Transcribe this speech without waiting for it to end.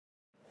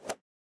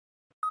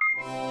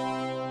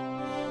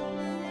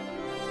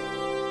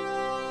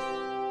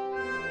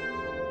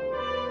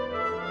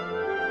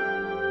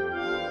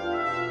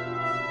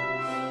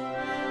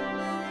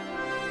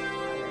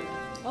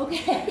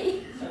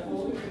okay,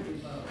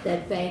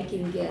 that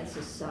banking gets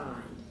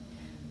assigned.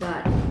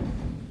 But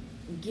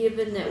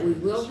given that we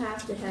will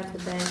have to have the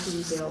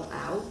banking bill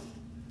out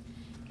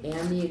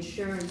and the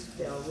insurance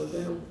bill, we're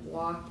going to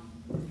walk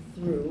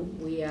through.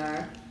 We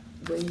are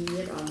bringing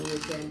it on the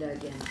agenda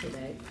again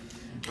today.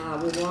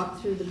 We'll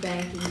walk through the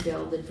banking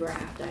bill, the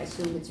draft. I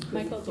assume it's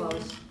pretty close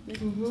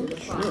to the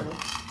final.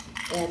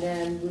 And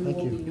then we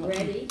will be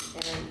ready,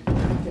 and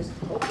I'm just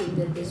hoping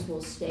that this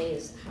will stay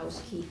as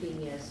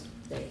housekeeping as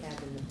they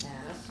have in the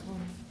past.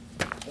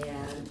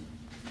 And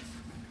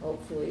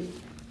hopefully,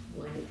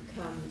 when it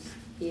comes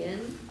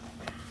in,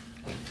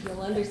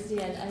 you'll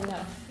understand. I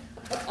know.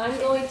 I'm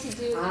going to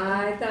do.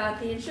 I thought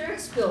the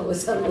insurance bill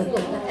was a little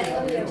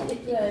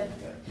good.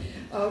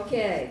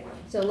 Okay,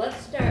 so let's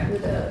start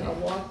with a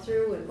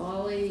walkthrough, and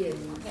Molly,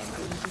 and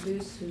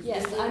introduce who's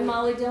Yes, I'm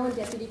Molly Dillon,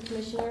 Deputy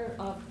Commissioner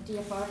of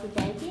DFR for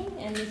Banking,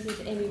 and this is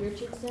Amy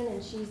Richardson,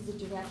 and she's the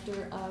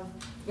Director of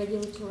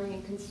Regulatory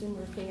and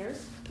Consumer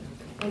Affairs.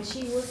 And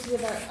she works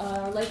with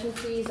our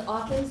licensees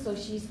often, so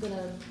she's going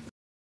to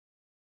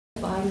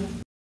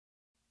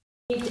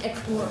need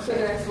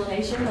further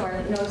explanation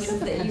or notices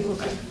that you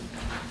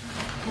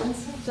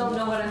don't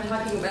know what I'm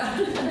talking about.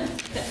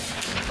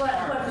 But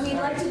what we'd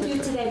like to do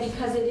today,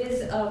 because it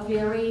is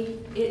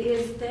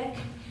thick,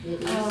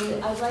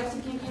 I'd like to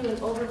give you an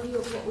overview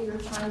of what we were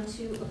trying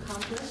to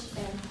accomplish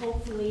and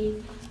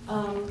hopefully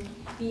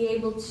be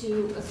able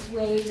to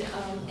assuage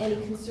any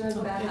concerns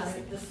about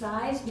the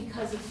size,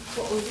 because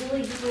what we're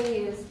really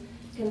doing is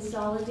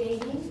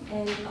consolidating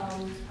and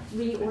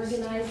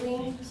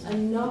reorganizing a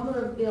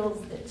number of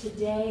bills that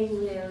today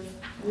live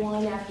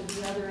one after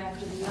the other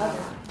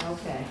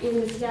in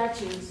the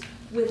statutes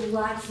with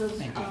lots of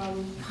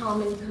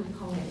common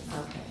components.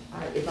 Okay. All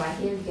right. If I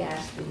hear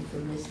gasping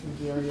from Miss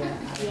Bedelia,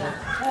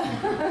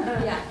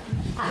 yeah.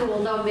 Well,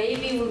 no,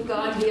 maybe we've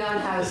gone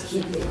beyond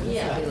housekeeping.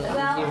 Yeah.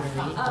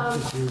 Well,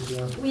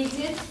 we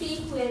did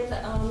speak with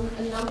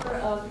a number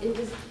of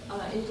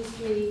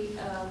industry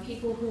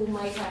people who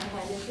might have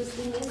had interest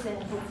in this,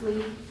 and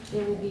hopefully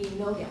there will be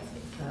no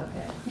gasping.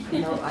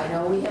 Okay. I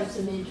know we have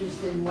some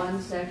interest in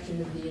one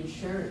section of the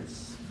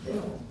insurance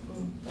bill.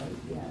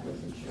 Yeah, it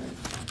was insurance.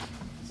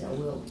 So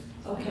we'll.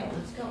 Okay.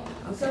 Let's go.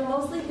 Okay. So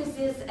mostly this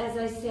is, as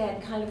I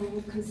said, kind of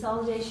a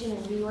consolidation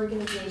and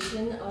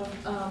reorganization of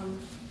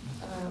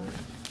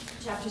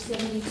Chapter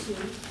 72.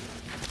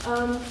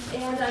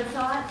 And I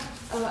thought,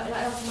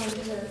 I also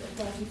wanted to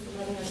thank you for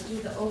letting us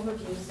do the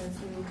overview, since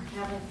we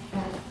haven't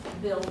had a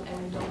bill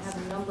and we don't have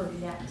a number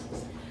yet.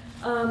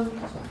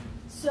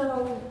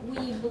 So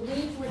we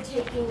believe we're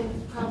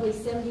taking probably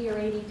 70 or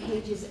 80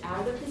 pages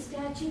out of the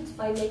statutes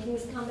by making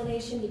this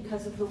combination,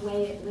 because of the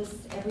way it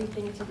lists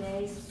everything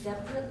today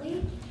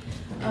separately.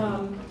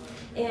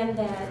 And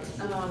that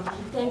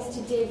thanks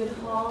to David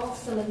Hall,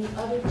 some of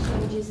the other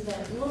changes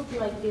that look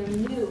like they're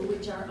new,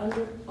 which are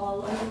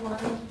all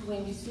underlined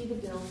when you see the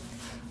bill,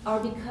 are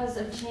because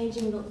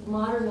of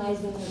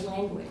modernizing the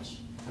language.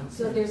 Okay.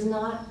 So there's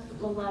not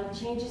a lot of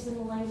changes in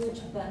the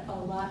language, but a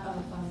lot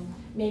of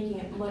making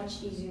it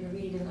much easier to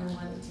read, and I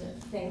wanted to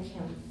thank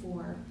him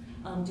for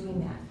doing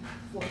that.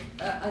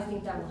 I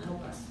think that will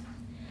help us.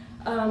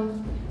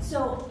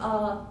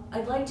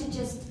 I'd like to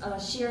just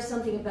share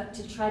something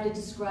to try to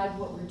describe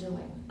what we're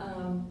doing.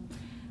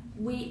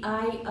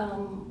 I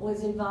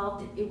was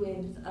involved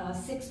with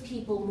 6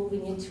 people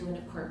moving into an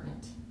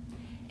apartment.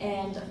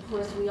 And of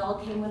course we all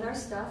came with our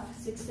stuff,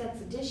 6 sets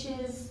of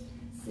dishes,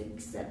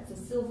 6 sets of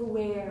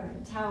silverware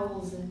and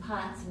towels and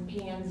pots and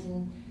pans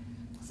and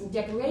some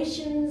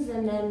decorations,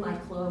 and then my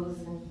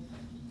clothes and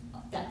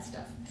that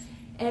stuff.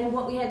 And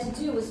what we had to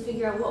do was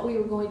figure out what we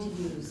were going to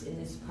use in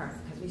this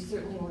apartment, because we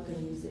certainly weren't going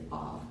to use it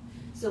all.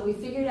 So we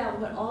figured out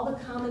what all the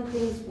common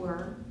things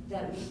were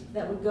that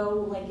would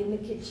go like in the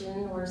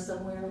kitchen or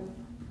somewhere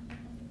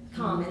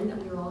common that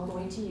we were all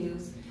going to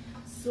use,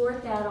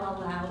 sort that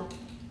all out.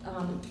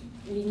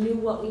 We knew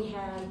what we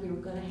had. We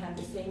were going to have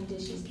the same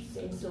dishes, the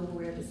same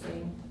silverware, the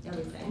same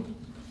everything.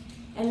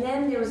 And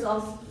then there was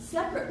also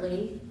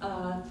separately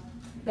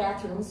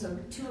bathrooms, so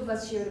 2 of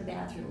us shared a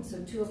bathroom,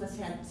 so 2 of us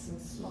had some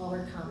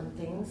smaller common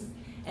things.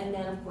 And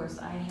then, of course,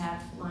 I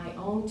have my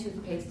own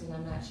toothpaste, and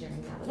I'm not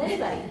sharing that with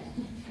anybody.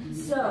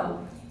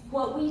 So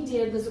what we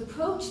did was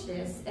approach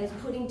this as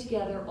putting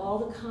together all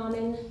the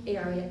common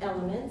area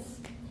elements,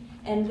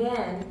 and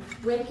then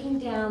breaking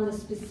down the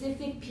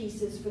specific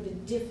pieces for the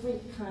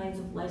different kinds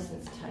of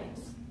license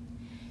types.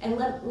 And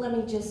let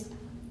me just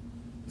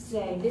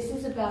say, this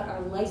is about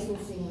our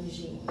licensing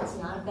regime. It's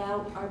not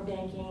about our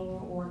banking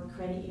or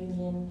credit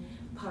union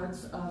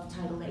parts of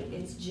Title VIII.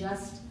 It's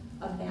just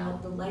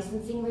about the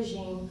licensing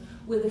regime,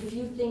 with a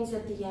few things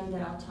at the end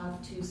that I'll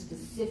talk to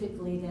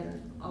specifically that are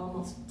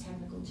almost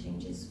technical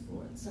changes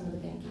for some of the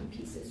banking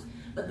pieces.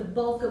 But the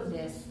bulk of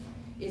this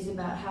is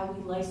about how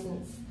we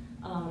license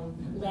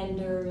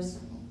lenders,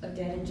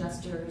 debt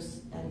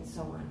adjusters, and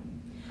so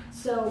on.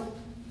 So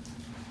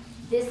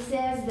this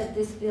says that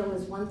this bill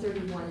is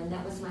 131, and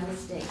that was my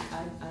mistake.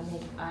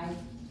 I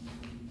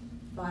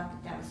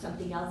thought that was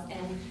something else,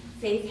 and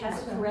Faith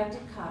has a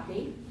corrected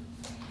copy.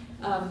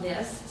 of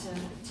this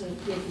to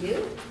give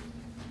you.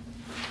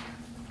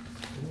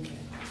 Okay.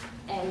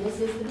 And this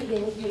is the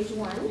beginning, page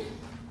 1.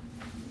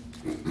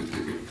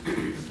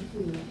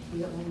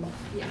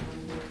 Yeah.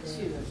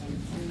 Two of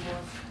them.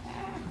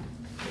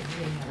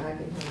 I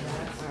can hold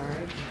that, all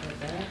right, got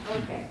that.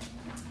 Okay.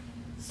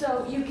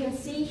 So you can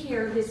see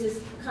here, this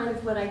is kind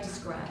of what I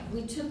described.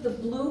 We took the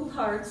blue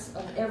parts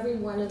of every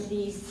one of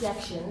these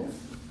sections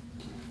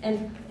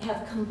and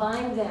have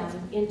combined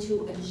them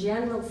into a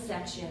general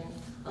section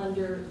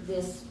under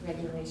this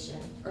regulation,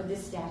 or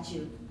this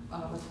statute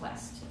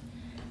request.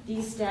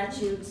 These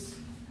statutes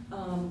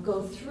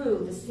go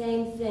through the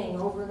same thing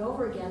over and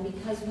over again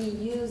because we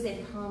use a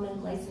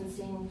common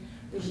licensing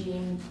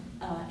regime,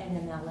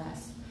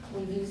 NMLS.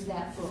 We've used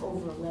that for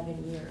over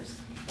 11 years.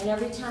 And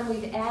every time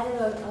we've added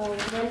a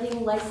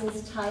lending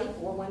license type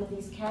or one of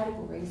these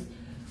categories,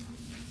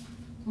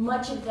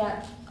 much of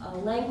that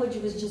language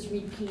was just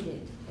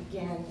repeated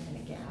again and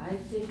again. I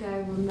think I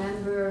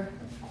remember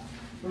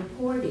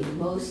reporting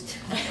most.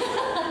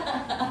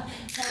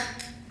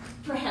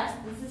 Perhaps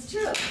this is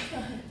true.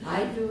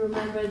 I do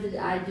remember the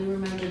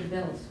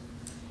bills.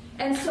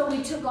 And so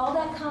we took all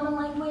that common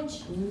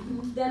language,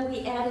 then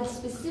we added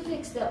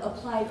specifics that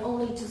applied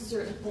only to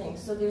certain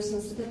things. So there's some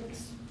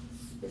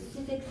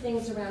specific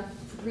things around,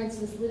 for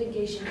instance,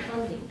 litigation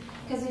funding,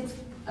 because it's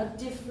a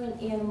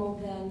different animal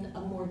than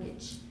a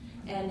mortgage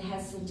and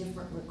has some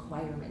different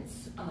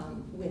requirements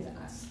with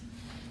us.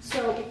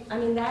 So, I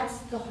mean, that's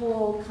the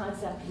whole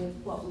concept with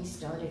what we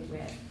started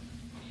with.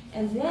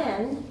 And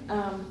then,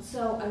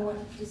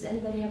 does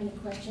anybody have any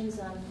questions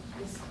on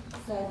this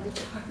side of the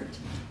chart?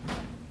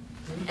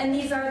 And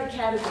these are the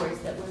categories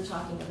that we're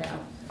talking about.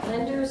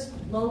 Lenders,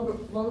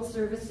 loan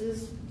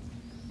services,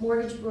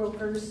 mortgage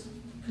brokers,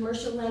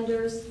 commercial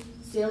lenders,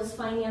 sales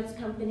finance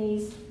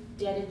companies,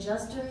 debt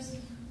adjusters,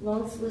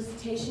 loan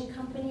solicitation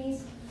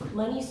companies,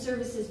 money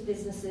services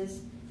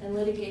businesses, and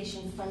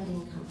litigation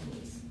funding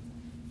companies.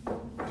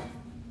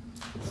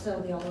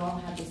 So they'll all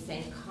have the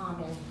same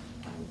common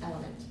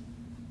element.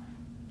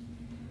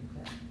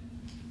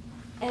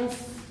 And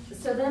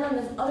so then on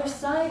the other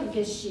side of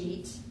this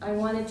sheet, I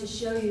wanted to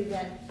show you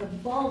that the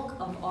bulk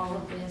of all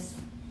of this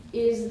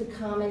is the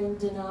common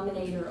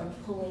denominator of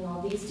pulling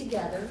all these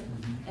together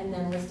and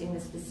then listing the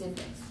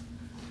specifics.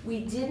 We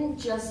didn't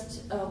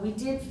just, we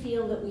did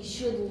feel that we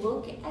should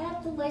look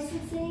at the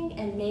licensing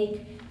and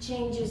make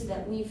changes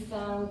that we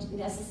found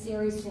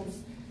necessary since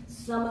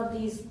some of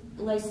these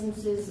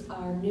licenses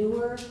are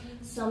newer,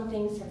 some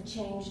things have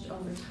changed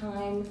over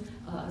time,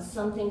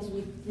 some things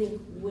we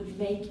think would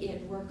make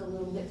it work a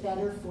little bit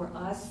better for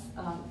us.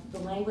 The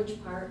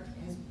language part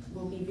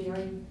will be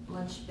very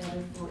much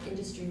better for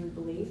industry, we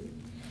believe.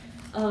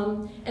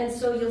 And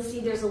so you'll see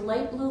there's a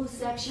light blue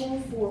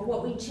section for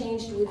what we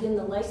changed within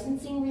the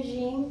licensing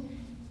regime.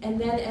 And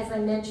then, as I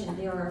mentioned,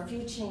 there are a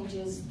few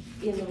changes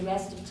in the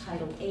rest of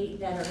Title 8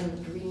 that are in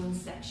the green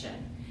section.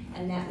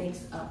 And that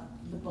makes up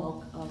the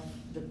bulk of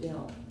the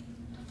bill.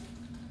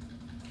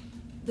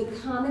 The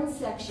common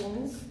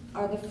sections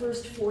are the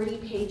first 40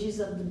 pages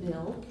of the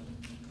bill.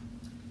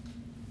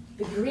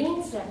 The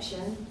green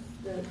section,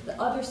 the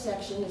other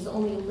section, is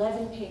only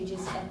 11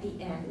 pages at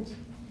the end.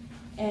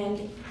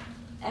 And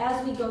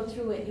as we go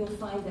through it, you'll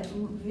find that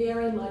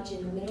very much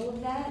in the middle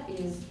of that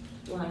is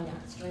line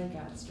out, strike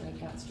out,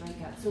 strike out,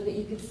 strike out, so that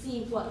you could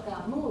see what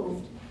got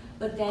moved,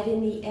 but that in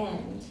the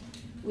end,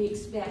 we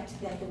expect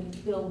that the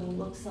bill will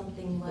look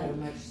something like a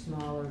much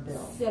smaller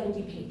bill.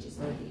 70 pages,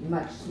 maybe.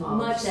 Much smaller.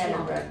 Much set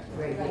smaller. of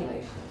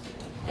regulations. Right.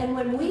 And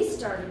when we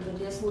started with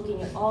this,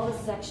 looking at all the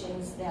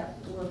sections that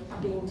were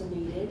being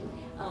deleted,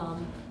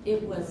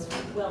 it was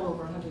well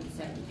over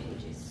 170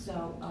 pages.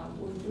 So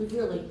we've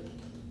really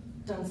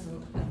done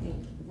some, I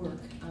think,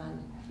 work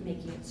on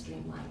making it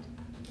streamlined.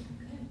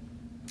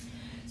 Okay.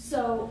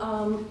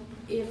 So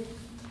if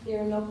there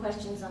are no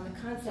questions on the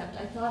concept,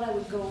 I thought I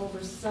would go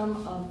over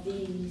some of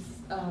these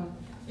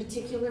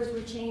particulars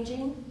we're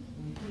changing.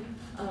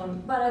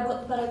 But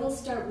I will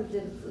start with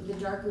the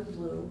darker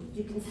blue.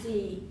 You can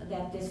see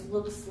that this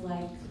looks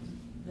like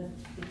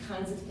the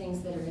kinds of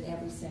things that are in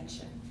every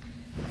section.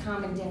 The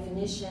common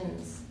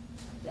definitions,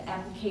 the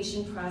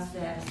application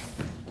process,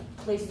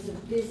 places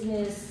of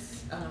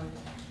business,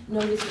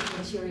 notice of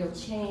material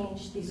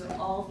change. These are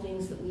all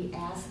things that we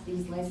ask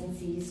these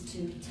licensees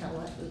to tell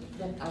us,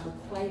 that are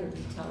required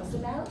to tell us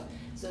about,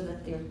 so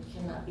that there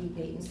cannot be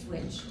bait and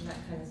switch and that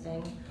kind of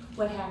thing.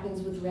 What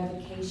happens with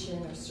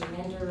revocation or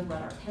surrender,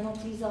 what our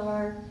penalties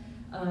are,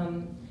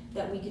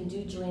 that we can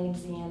do joint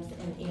exams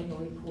and annual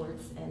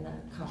reports, and the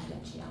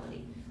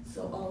confidentiality.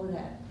 So all of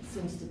that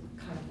seems to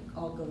kind of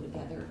all go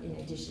together in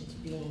addition to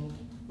being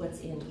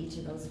what's in each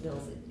of those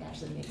bills. It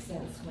actually makes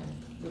sense when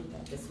looked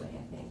at this way,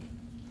 I think.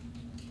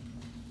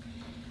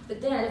 But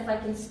then if I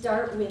can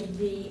start with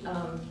the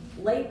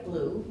light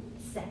blue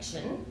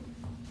section,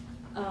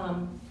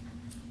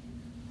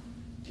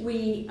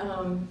 we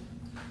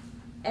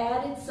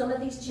added some of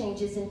these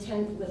changes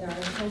with our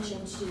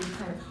intention to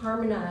kind of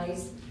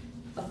harmonize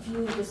a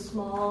few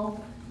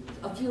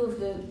of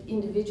the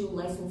individual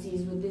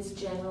licensees with this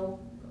general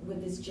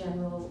with this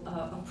general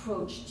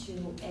approach to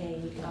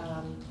a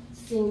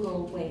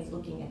single way of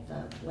looking at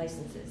the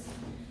licenses.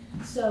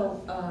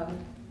 So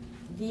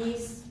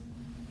these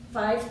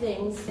 5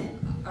 things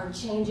are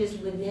changes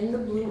within the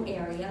blue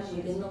area,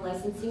 within the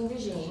licensing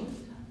regime.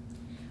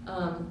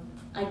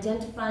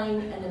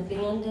 Identifying an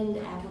abandoned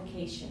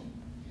application.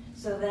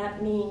 So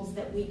that means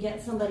that we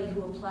get somebody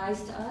who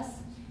applies to us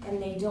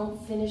and they don't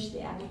finish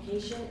the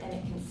application, and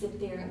it can sit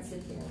there and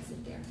sit there and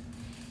sit there.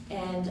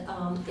 And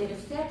it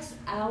affects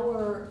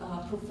our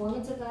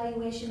performance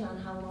evaluation on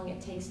how long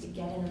it takes to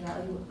get an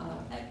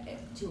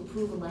to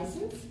approve a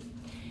license.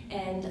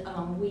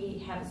 And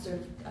we have a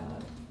sort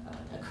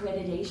of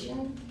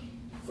accreditation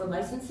for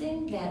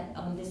licensing that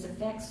this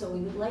affects, so we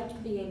would like to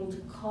be able to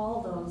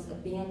call those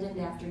abandoned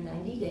after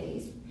 90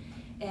 days,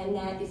 and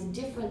that is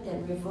different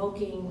than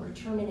revoking or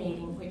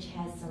terminating, which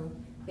has some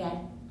bad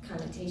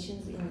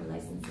connotations in the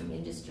licensing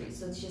industry.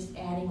 So it's just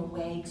adding a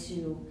way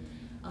to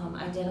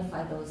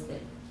identify those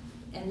that,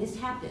 and this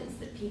happens,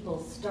 that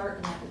people start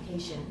an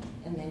application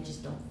and then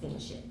just don't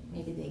finish it.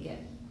 Maybe they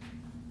get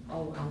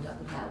all wound up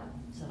without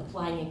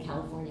applying in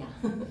California,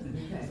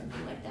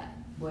 something like that.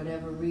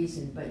 Whatever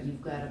reason, but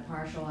you've got a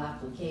partial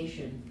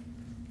application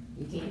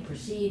you can't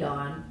proceed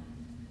on.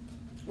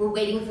 We're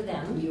waiting for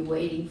them. You're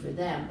waiting for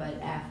them,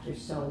 but after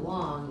so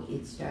long,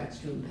 it starts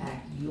to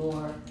impact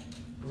your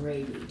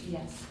rating.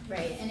 Yes.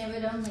 Right, and it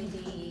would only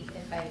be,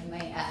 if I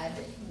might add,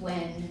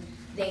 when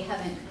they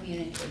haven't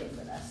communicated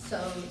with us.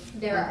 So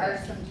there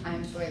are some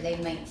times where they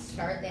might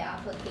start the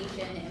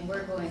application and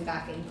we're going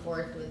back and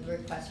forth with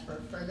requests for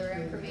further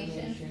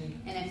information.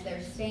 And if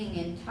they're staying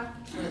in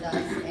touch with us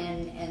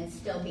and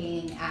still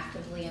being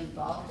actively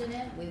involved in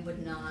it, we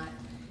would not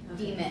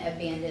deem it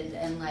abandoned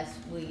unless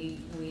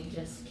we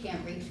just can't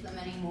reach them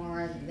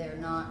anymore. They're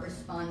not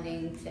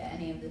responding to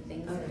any of the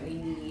things that we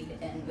need,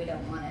 and we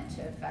don't want it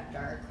to affect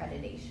our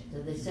accreditation.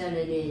 So they send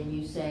it in,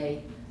 you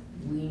say,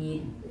 we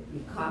need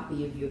a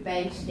copy of your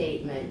bank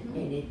statement,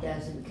 and it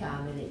doesn't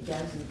come, and it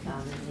doesn't come,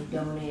 and they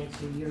don't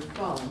answer your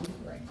phone,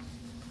 Right.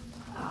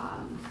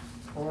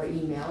 Or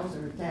emails,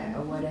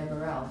 or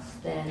whatever else.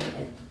 Then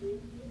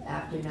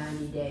after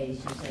 90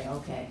 days, you say,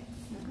 okay,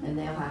 and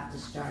they'll have to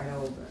start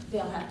over.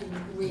 They'll have to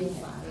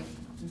reapply,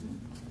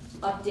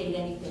 update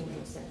anything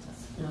they've sent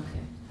us.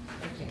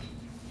 Okay.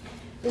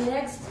 The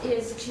next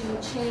is to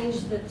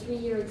change the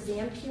 3-year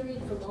exam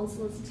period for loan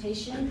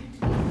solicitation.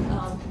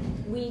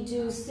 We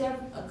do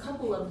a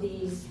couple of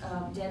these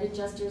debt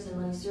adjusters and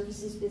money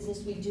services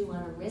business we do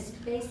on a risk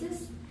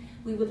basis.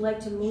 We would like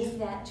to move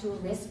that to a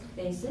risk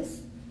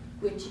basis,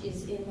 which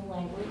is in the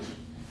language,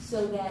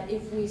 so that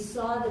if we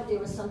saw that there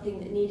was something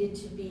that needed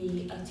to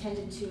be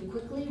attended to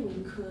quickly,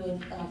 we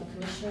could, the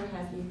commissioner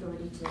has the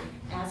authority to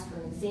ask for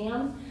an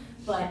exam,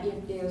 but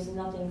if there's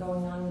nothing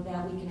going on with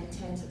that, we can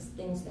attend to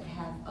things that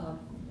have a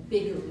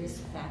bigger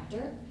risk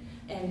factor,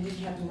 and we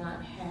have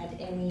not had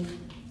any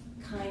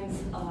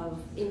kinds of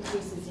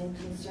increases in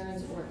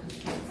concerns or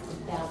complaints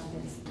about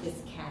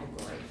this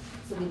category.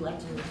 So we'd like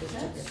to move this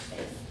to this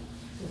space.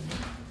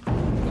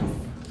 Yes,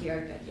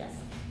 very good, yes.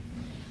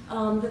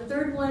 The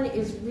third one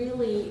is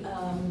really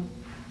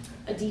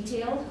a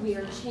detail. We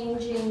are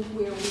changing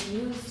where we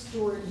use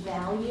stored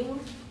value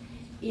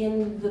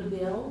in the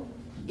bill,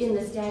 in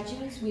the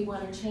statutes. We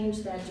want to change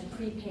that to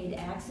prepaid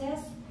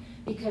access,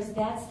 because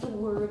that's the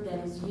word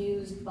that is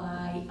used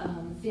by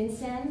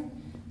FinCEN,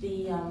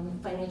 the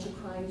Financial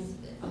Crimes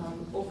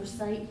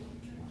Oversight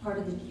part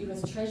of the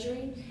U.S.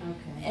 Treasury.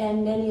 Okay.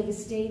 And many of the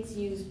states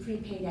use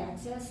prepaid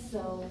access.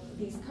 So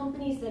these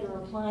companies that are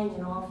applying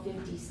in all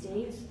 50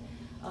 states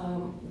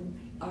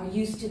are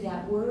used to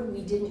that word.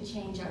 We didn't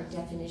change our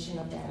definition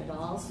of that at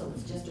all, so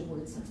it's just a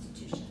word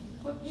substitution.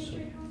 What page are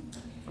you on?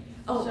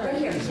 Oh, right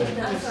here.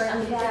 I'm sorry, on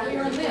the back.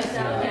 You're on this.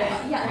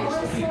 Yeah, oh,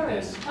 I'm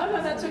sorry. Oh,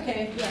 no, that's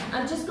okay. Yeah,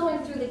 I'm just going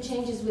through the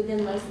changes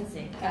within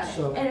licensing. Got it.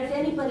 So, And if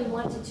anybody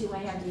wanted to, I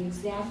have the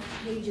exact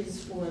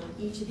pages for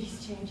each of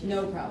these changes.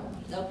 No problem.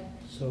 Okay.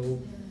 so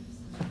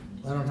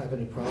I don't have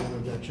any problem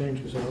with that change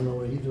because I don't know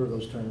what either of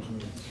those terms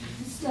mean.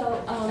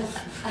 So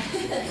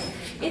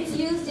it's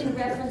used in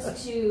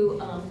reference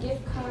to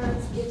gift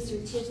cards, gift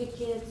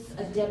certificates.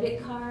 A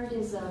debit card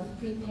is a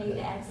prepaid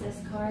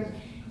access card,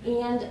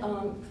 and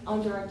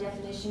under our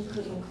definition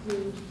could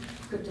include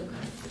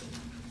cryptocurrency.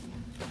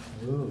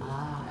 Ooh.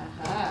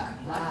 Aha.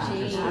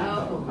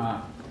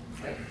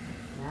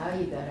 Now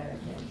you got our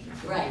attention.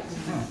 Right.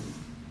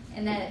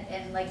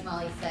 And like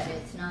Molly said,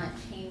 it's not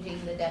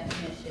changing the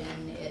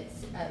definition.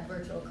 It's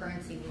virtual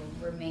currency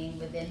will remain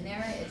within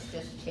there. It's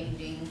just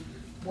changing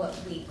what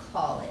we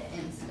call it.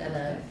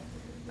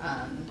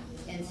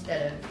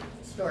 Instead of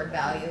stored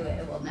value,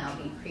 it will now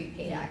be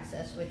prepaid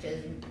access, which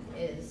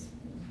is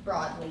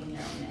broadly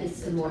known as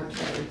It's the more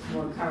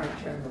current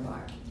term of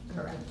art.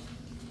 correct.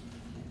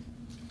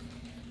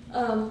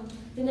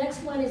 The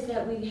next one is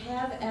that we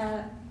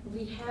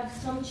have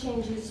some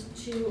changes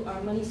to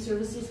our money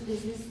services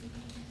business.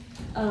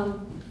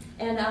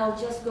 And I'll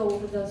just go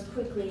over those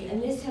quickly.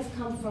 And this has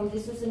come from,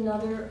 this is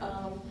another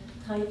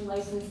kind of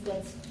license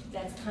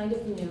that's kind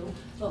of new,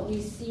 but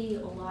we see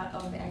a lot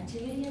of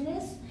activity in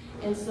this.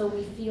 And so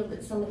we feel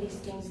that some of these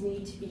things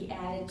need to be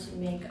added to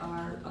make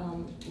our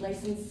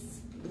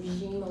license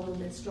regime a little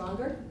bit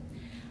stronger.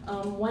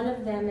 One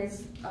of them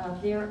is,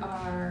 there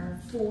are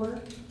 4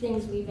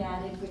 things we've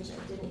added, which I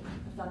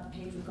thought the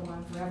page would go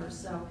on forever.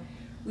 So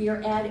we've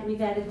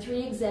added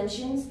 3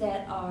 exemptions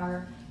that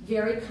are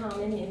very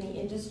common in the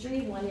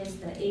industry. One is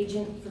the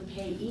agent for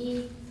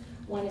payee,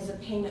 one is a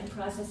payment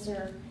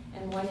processor,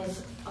 and one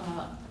is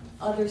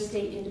other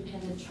state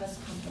independent trust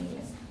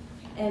companies.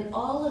 And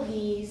all of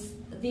these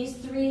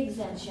 3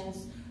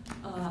 exemptions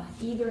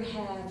either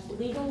have a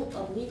legal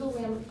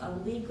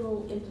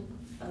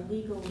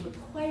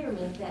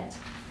requirement that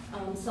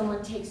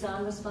someone takes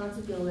on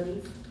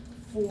responsibility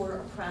for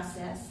a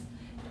process,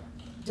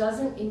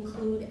 doesn't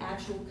include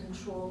actual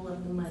control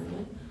of the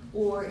money,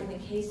 or in the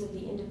case of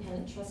the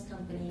independent trust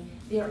company,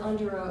 they're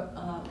under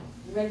a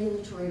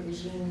regulatory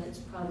regime that's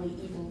probably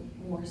even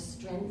more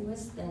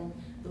strenuous than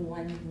the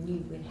one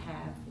we would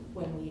have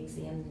when we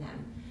examine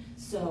them.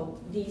 So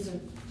these are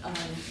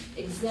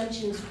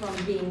exemptions from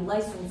being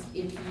licensed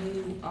if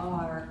you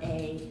are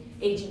an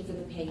agent for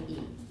the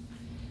payee.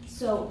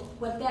 So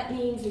what that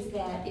means is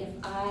that if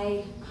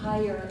I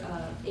hire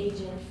an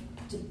agent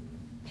to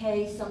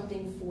pay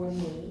something for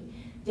me,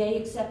 they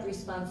accept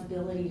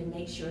responsibility to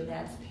make sure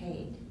that's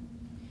paid.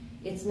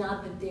 It's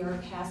not that they're a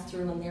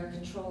pass-through and they're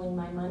controlling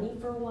my money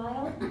for a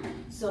while.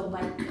 So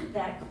by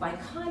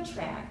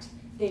contract,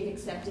 they've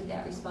accepted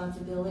that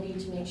responsibility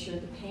to make sure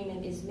the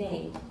payment is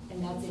made,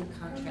 and that's in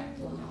contract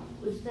law.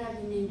 Was that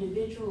an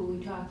individual? Are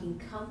we talking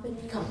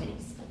companies?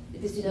 Companies.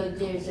 So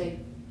there's an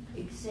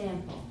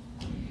example.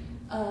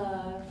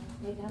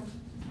 Right now?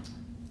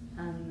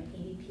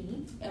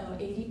 ADP.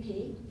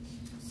 ADP.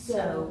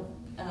 So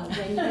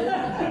when you,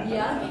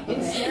 yeah,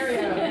 In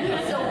stereo.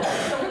 So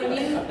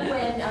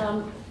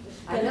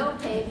I know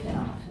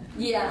PayPal.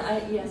 Yeah,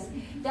 yes.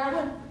 That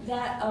one,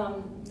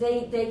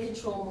 they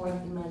control more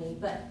of the money.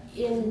 But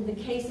in the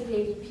case of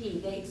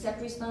ADP, they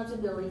accept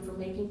responsibility for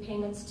making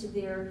payments to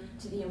the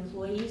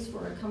employees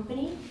for a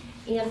company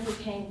and for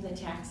paying the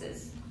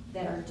taxes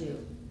that are due.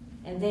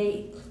 And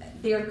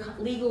their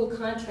legal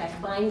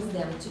contract binds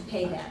them to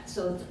pay that,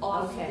 so it's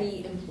off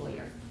the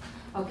employer.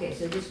 Okay,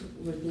 so this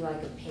would be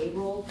like a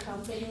payroll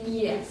company?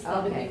 Yes,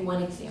 that would Okay. be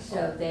one example.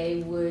 So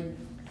they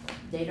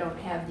don't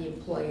have the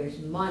employer's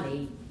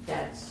money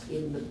that's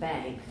in the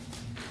bank,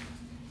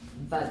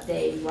 but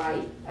they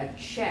write a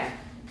check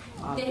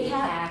on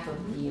behalf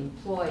of the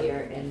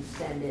employer and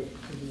send it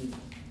to the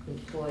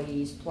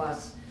employees,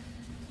 plus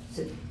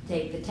to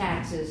take the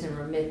taxes and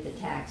remit the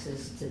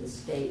taxes to the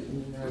state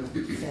and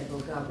the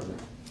federal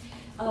government.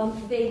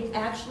 They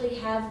actually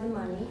have the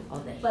money,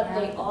 but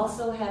they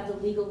also have the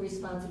legal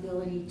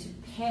responsibility to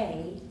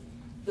pay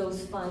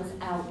those funds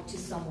out to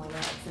someone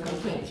else, and they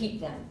can't keep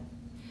them.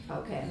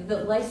 Okay.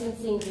 The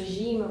licensing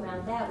regime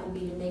around that would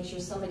be to make sure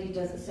somebody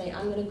doesn't say,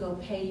 I'm gonna go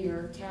pay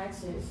your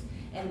taxes,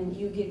 and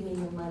you give me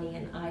your money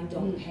and I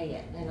don't pay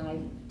it, and I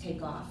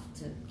take off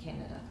to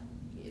Canada.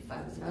 If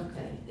I was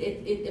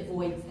it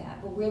avoids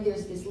that. But where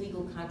there's this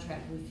legal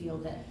contract, we feel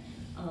that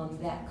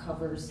that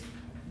covers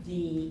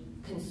the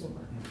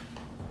consumer.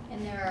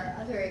 And there are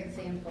other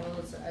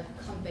examples of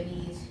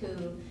companies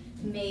who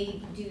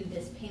may do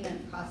this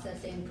payment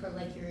processing for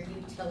like your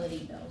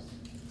utility bills.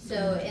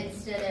 So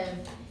instead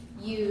of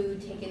you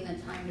taking the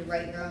time to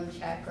write your own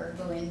check or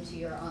go into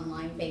your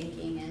online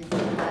banking and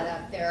set that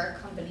up, there are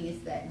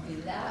companies that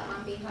do that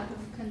on behalf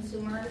of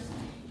consumers.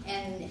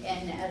 And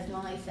as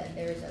Molly said,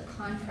 there's a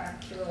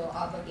contractual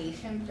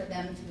obligation for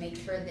them to make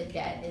sure the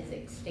debt is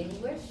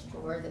extinguished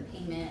or the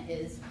payment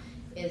is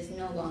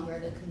no longer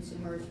the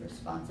consumer's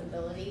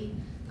responsibility.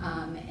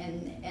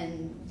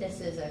 And this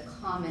is a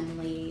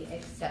commonly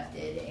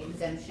accepted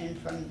exemption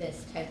from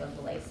this type of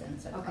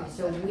license. Okay,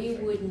 so we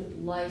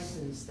wouldn't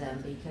license them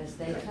because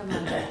they come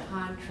under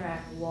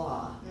contract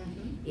law.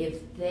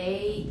 If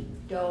they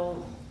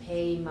don't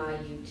pay my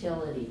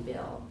utility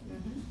bill,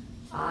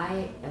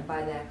 I am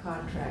by that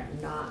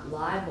contract not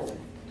liable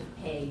to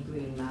pay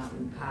Green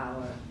Mountain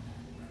Power.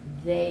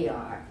 They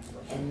are,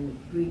 and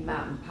Green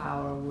Mountain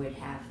Power would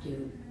have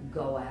to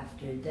go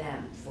after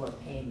them for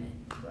payment.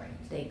 Right.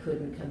 They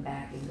couldn't come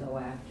back and go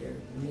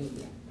after me.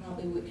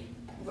 Probably with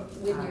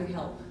your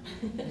help.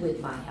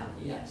 With my help,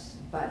 yes.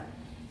 But,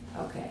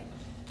 okay.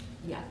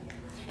 Yeah.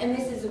 And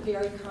this is a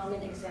very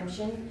common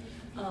exemption.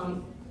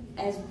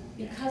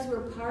 Because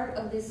we're part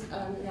of this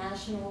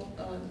national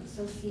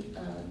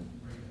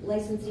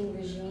licensing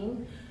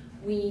regime,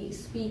 we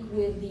speak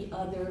with the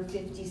other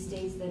 50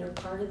 states that are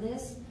part of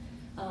this.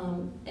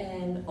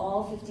 And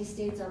all 50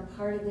 states are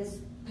part of this,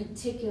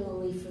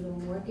 particularly for the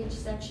mortgage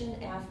section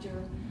after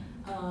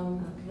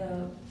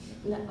the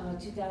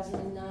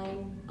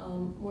 2009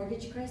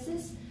 mortgage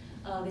crisis.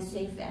 The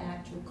SAFE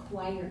Act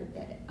required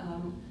that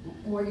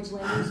mortgage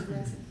lenders, for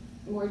instance,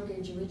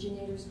 mortgage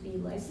originators be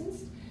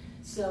licensed.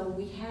 So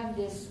we have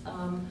this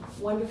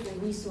wonderful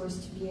resource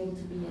to be able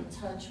to be in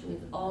touch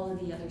with all of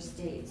the other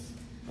states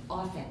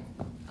often.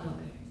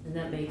 And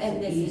that makes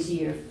it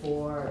easier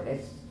for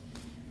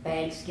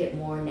banks get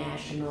more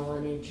national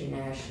and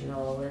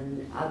international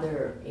and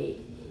other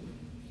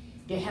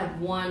to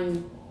have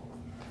one,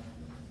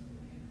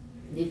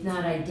 if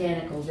not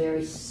identical,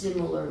 very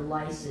similar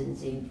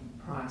licensing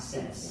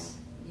process.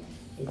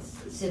 It's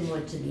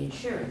similar to the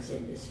insurance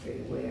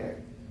industry where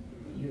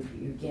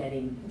you're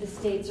getting The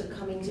states are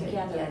coming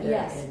together, together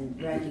yes.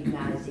 and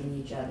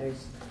recognizing each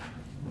other's.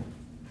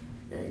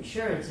 The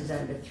insurance is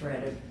under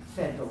threat of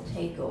federal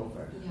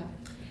takeover. Yeah.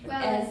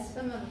 Well,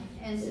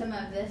 and some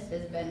of this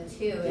has been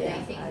too, and Yeah,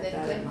 I think I the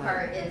thought it good might.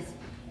 part is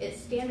it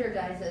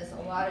standardizes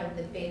a lot of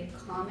the big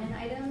common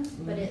items,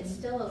 but it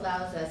still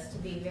allows us to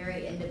be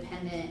very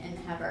independent and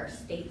have our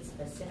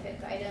state-specific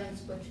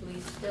items, which we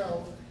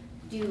still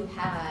do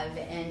have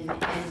and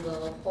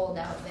will hold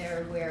out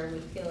there where we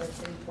feel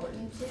it's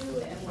important to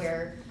and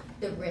where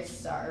the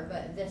risks are.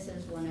 But this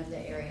is one of the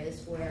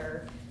areas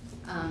where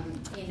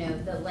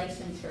the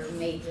licensure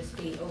may just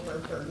be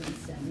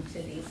overburdensome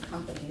to these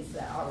companies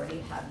that already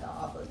have the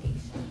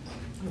obligation.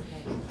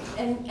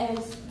 Okay. And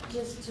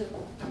just to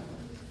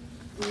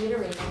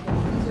reiterate,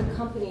 these are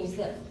companies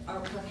that are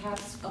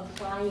perhaps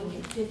applying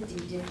in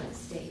 50 different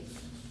states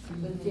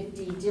with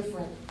 50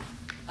 different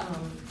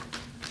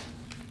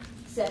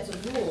sets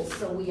of rules.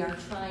 So we are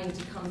trying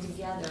to come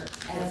together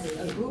as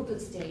a group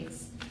of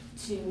states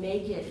to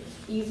make it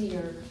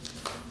easier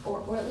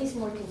or at least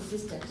more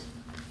consistent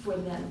for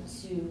them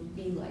to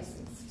be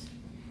licensed.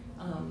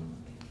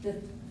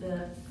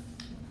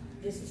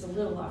 This is a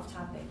little off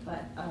topic,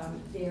 but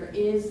the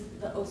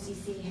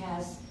OCC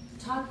has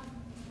talked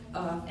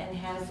and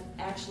has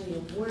actually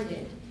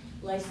awarded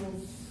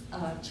license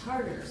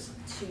charters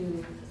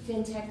to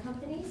fintech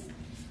companies,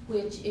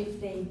 which if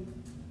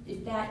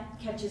that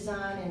catches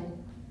on,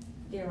 and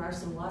there are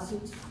some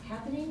lawsuits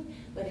happening,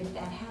 but if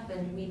that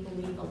happened, we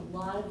believe a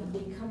lot of the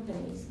big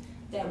companies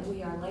that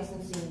we are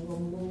licensing will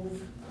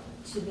move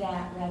to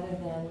that rather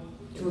than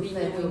To a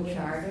federal renewing it.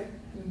 charter,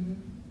 Mhm.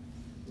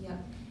 Yep.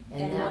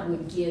 and that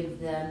would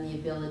give them the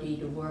ability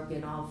to work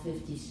in all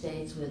 50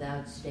 states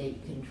without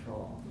state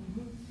control.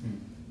 Mhm.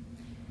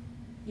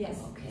 Yes,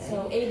 Okay.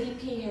 so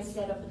ADP has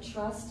set up a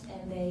trust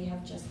and they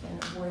have just been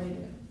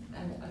awarded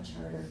a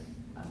charter.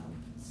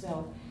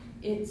 So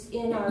it's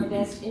in our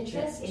best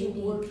interest to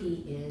work,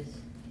 ADP is,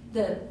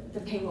 the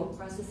payroll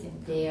processing.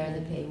 they are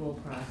the payroll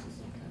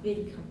processing company.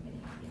 Big company,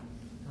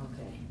 yeah.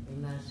 Okay, they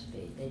must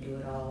be, they do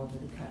it all over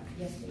the country.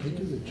 Yes, They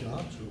do the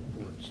jobs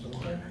reports, don't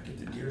they? Get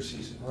the deer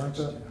season. Aren't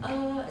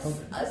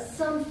that-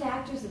 Some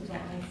factors of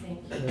that, I think.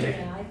 Yeah.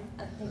 Yeah,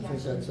 I I think think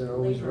actually that's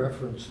always labor.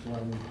 referenced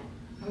when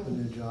the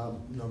new job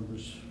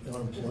numbers,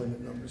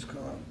 unemployment numbers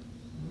come out.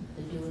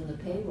 They're doing the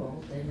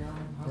payroll, they know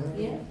how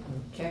many Yeah.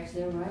 checks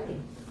they're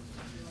writing.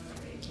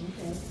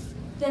 Okay.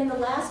 Then the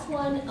last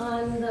one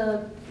on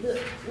the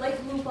light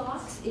blue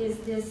box is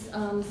this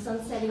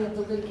sunsetting of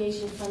the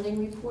litigation funding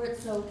report.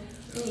 So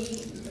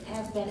we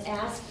have been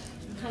asked,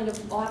 kind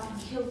of off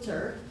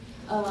kilter.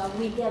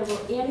 We get an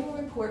annual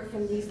report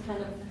from these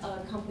kind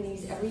of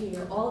companies every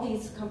year. All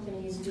these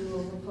companies do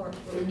a report.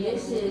 And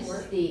this is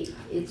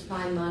it's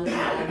my money,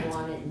 I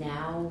want it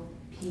now,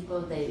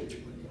 people,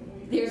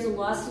 There's a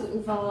lawsuit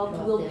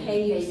involved, we'll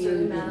pay you a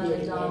certain amount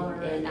of dollar.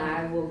 And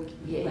I will,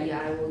 Right.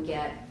 I will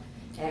get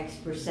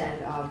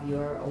X% of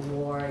your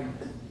award.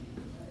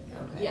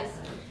 Okay. Yes,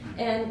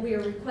 and we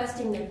are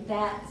requesting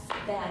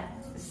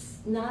that's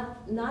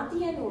not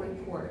the annual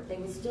report. They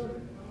will still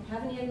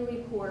have an annual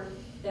report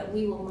that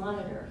we will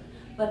monitor.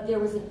 But there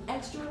was an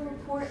extra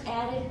report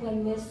added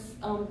when this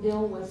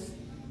bill was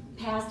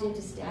passed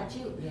into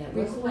statute. Yeah, it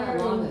wasn't that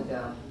long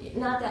ago.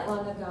 Not that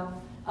long ago.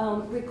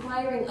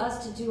 Requiring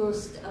us to do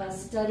a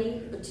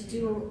study, to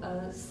do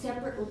a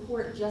separate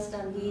report just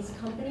on these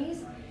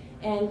companies,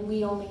 and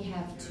we only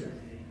have two.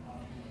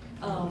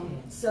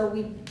 So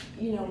we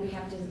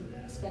have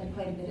to spend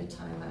quite a bit of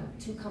time on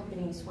two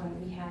companies when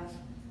we have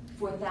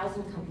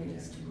 4,000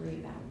 companies to worry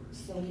about.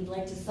 So we'd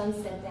like to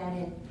sunset that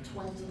in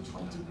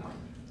 2021.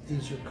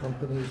 These are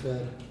companies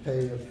that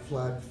pay a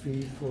flat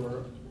fee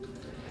for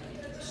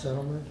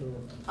settlement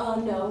or?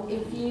 No,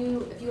 if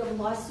you have a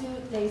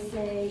lawsuit, they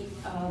say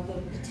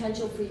the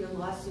potential for your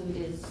lawsuit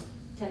is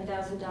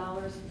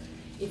 $10,000.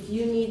 If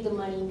you need the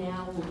money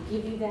now, we'll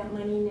give you that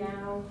money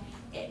now.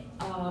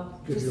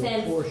 Give you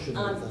a portion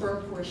of that. For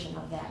a portion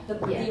of that.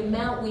 Yeah. The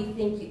amount we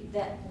think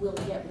that will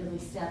get really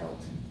settled.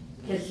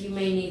 Because you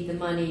may need the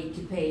money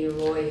to pay your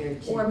lawyer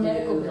to Or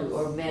medical bills.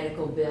 Or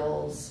medical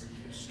bills,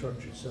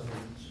 Structured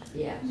settlements.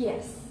 yeah.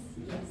 Yes,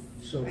 yes.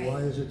 So Right. why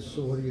is it,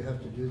 so what do you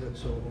have to do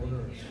that's so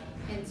onerous?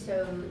 And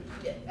so,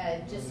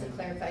 just to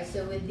clarify,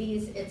 so with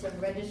these, it's a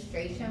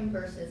registration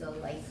versus a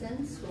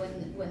license.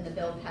 When the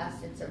bill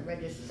passed, it's a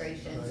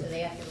registration, so Right. they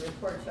have to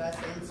report to us.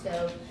 And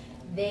so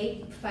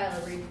they file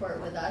a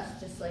report with us,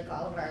 just like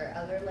all of our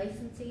other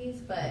licensees.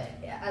 But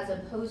as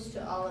opposed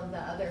to all of the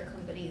other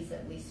companies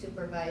that we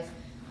supervise,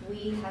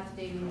 we have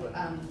to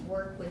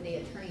work with the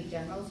Attorney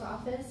General's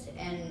office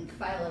and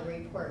file a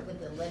report with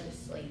the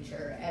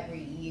legislature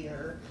every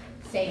year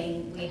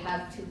saying we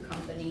have two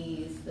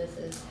companies, this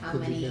is how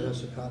Could many. you get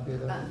us a copy of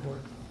that report?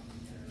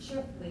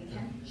 Sure. We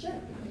can. Sure.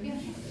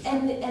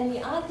 And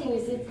the odd thing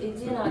is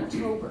it's in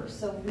October,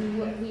 so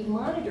we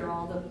monitor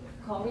all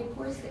call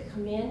reports that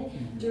come in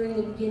during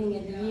the beginning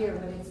of the year,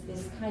 but it's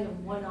this kind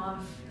of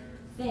one-off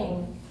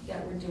thing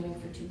that we're doing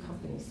for two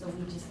companies, so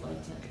we just like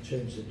to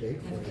Change the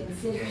date for have it.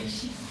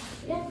 consideration.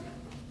 Yeah,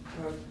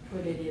 Or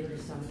put it into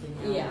something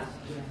else. Yeah.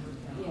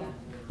 Yeah.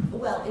 yeah.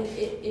 Well,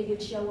 it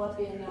would show up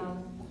in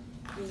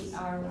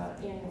our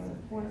annual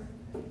report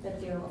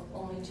that there are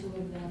only two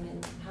of them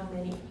and how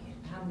many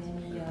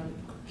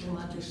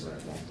Vermonters were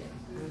affected.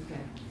 Okay,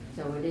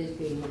 so it is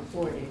being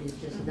reported, it's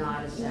just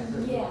not a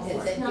separate. Yes,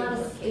 report. it's not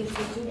it's a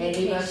duplication.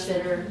 Any of us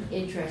that are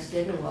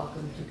interested are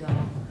welcome to go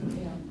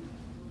Yeah.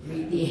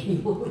 read the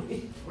annual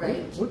report.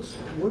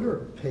 What are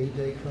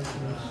payday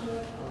companies?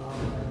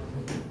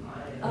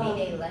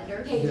 Payday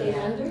lenders. Payday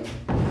Yeah. lenders,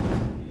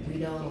 We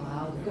don't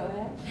allow them. go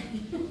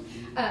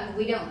ahead.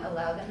 We don't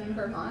allow them in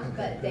Vermont,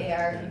 but they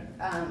are,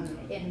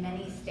 in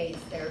many states,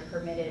 they're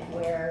permitted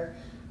where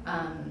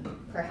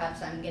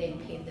perhaps I'm getting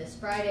paid this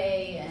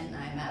Friday and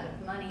I'm out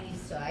of money,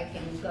 so I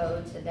can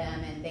go to them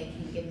and they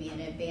can give me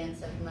an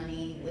advance of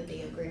money with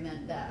the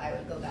agreement that I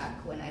would go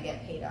back when I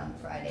get paid on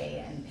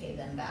Friday and pay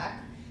them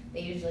back.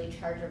 They usually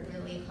charge a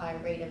really high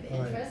rate of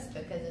interest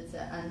because it's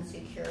an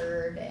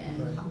unsecured and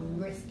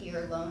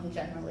riskier loan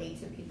generally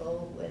to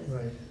people with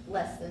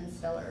less than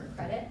stellar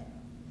credit.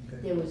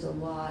 There was a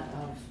lot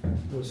of,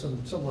 There was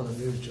some on the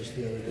news just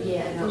the other day.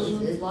 yeah, no,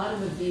 there's a lot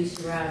of abuse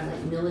around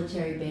like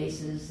military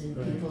bases and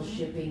Right. people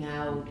shipping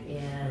out,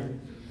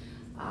 and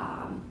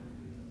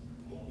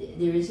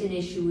there is an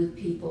issue with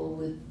people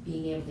with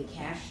being able to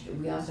cash.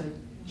 We also have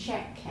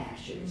check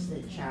cashers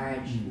that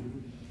charge.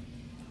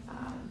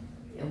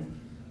 You know,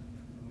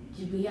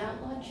 did we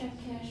outlaw check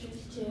cashers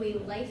too? We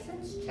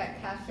license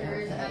check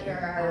cashers Okay. under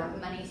our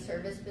money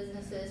service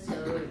businesses,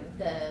 so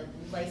the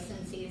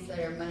licensees that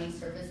are money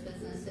service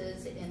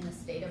businesses in the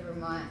state of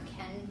Vermont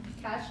can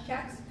cash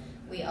checks.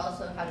 We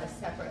also have a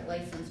separate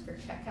license for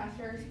check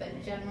cashers,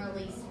 but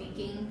generally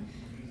speaking,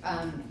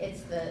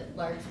 it's the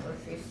large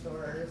grocery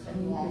stores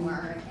and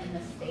Walmart in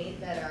the state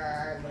that are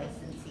our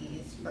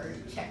licensees for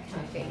check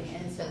cashing,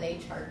 and so they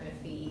charge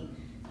a fee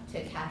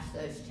to cash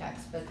those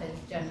checks because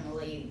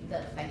generally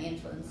the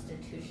financial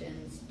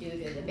institutions, due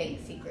to the Bank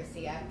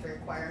Secrecy Act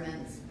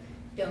requirements,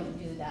 don't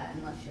do that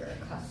unless you're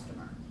a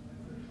customer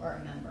or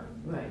a member.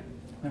 Right.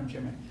 Madam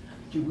Chairman,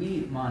 do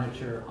we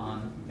monitor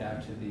on,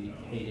 back to the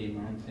payday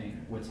loan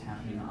thing, what's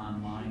happening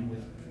online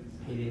with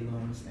payday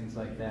loans, things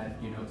like that?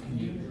 You know, can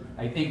you,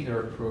 I think there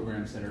are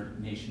programs that are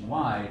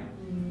nationwide,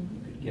 you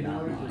could get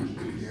online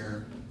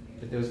here,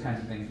 but those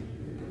kinds of things,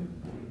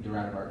 they're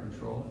out of our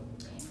control.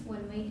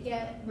 When we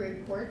get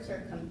reports or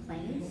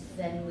complaints,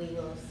 then we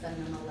will send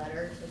them a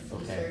letter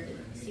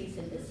to cease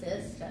and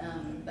desist,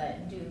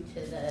 but due to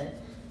the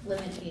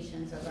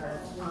limitations of our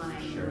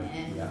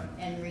time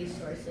and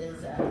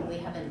resources, we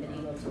haven't been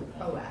able to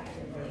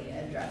proactively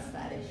address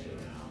that issue.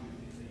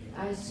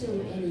 I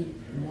assume any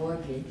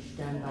mortgage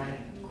done by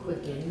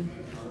Quicken,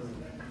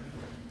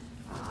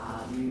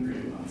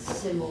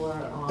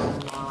 similar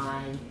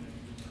online,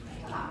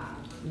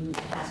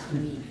 has to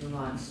meet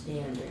Vermont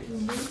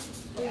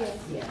standards. Yes.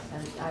 Yes,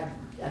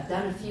 I've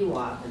done a few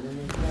of them, and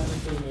it's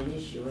never been an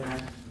issue, and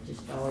I've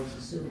just always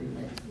assumed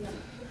that.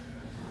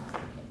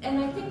 And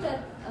I think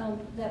that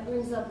that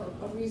brings up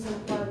a reason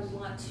why we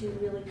want to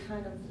really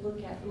kind of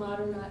look at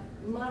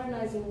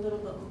modernizing a little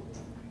bit,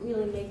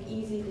 really make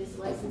easy this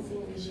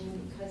licensing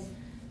regime, because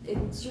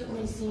it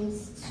certainly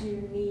seems to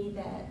me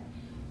that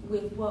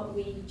with what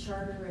we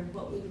charter and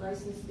what we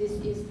license, this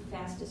is the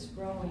fastest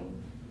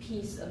growing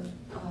piece of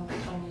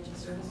financial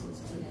services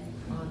today.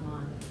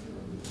 Online.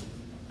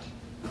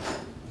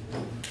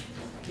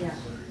 Yeah.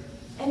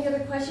 Any other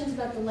questions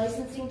about the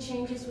licensing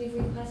changes we've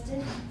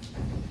requested?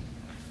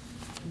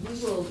 We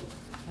will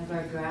have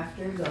our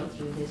drafter go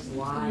through this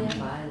line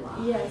by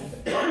line.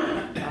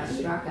 Yes.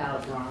 Struck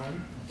out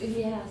line.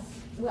 Yes.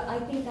 Well, I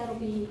think that'll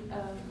be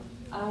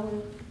our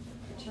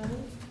attorney.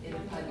 It'll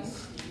probably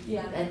be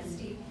Yeah. That's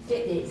Steve.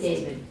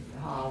 David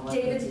Hall.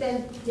 David's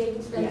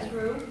been Yeah.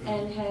 through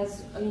and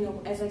has,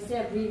 as I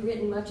said,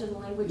 rewritten much of the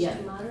language Yeah.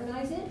 to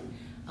modernize it.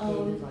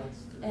 David likes.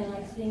 And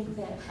I think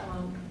that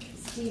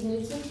Steve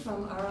Newsom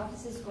from our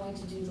office is going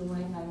to do the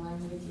line by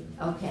line with you.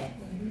 Okay.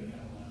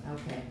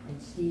 Okay.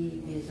 And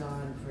Steve is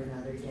on for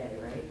another day,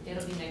 right?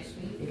 It'll be next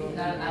week. It'll be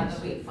Not next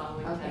the week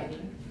following Okay. that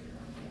meeting.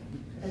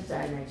 That's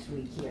our next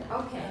week here.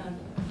 Okay.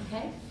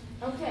 Okay.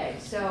 Okay.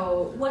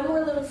 So. One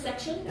more little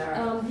section.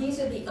 All right. These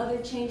are the other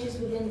changes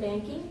within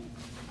banking.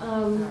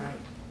 All right.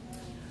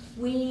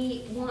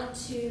 We want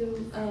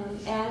to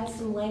add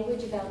some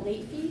language about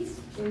late fees.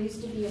 There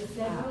used to be a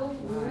federal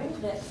rule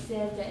that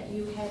said that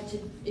you had to,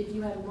 if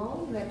you had a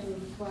loan, you had to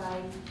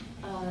apply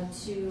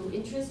to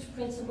interest,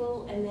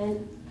 principal, and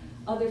then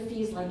other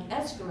fees like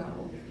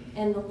escrow,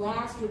 and the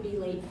last would be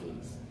late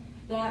fees.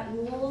 That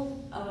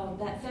rule,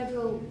 that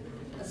federal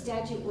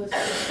statute was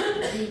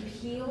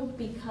repealed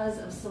because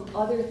of some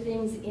other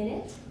things in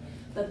it,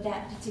 but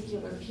that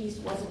particular piece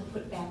wasn't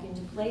put back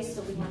into place,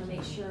 so we want to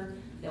make sure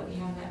that we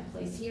have that in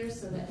place here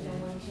so that no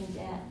one can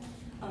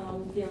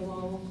get their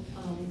loan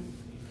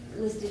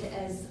listed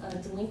as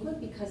delinquent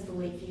because the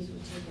late fees were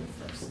taken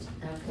first.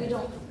 Okay. We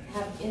don't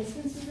have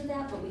instances of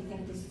that, but we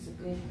think this is a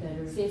good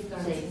Better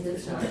safeguard. safe than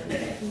sorry.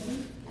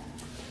 Mhm.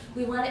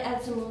 We want to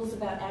add some rules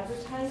about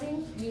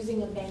advertising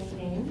using a bank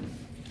name.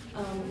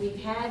 We've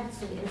had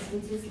some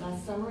instances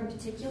last summer in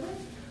particular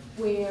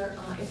where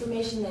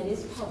information that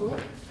is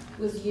public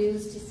was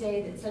used to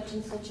say that such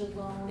and such a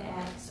loan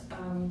at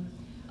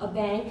a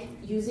bank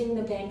using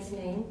the bank's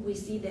name. We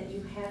see that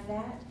you have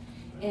that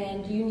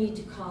and you need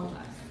to call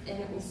us. And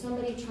it was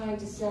somebody trying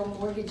to sell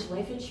mortgage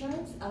life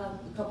insurance. A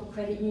couple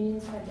credit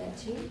unions had that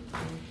too.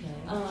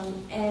 Okay.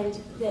 And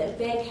the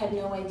bank had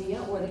no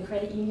idea, or the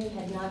credit union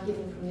had not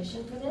given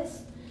permission for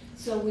this.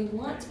 So we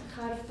want to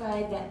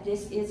codify that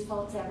this is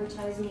false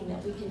advertising and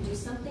that we can do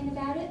something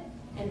about it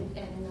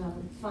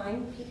and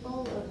fine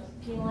people or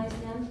penalize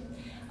them.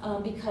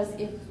 Because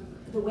if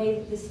the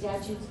way the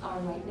statutes are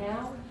right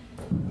now,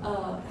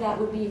 that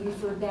would be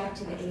referred back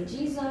to the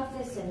AG's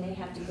office, and they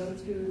have to go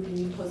through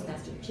the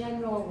Postmaster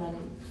General and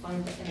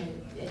find that, and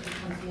it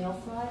becomes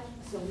mail fraud.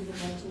 So we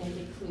would like to make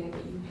it clear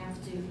that you have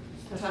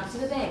to talk to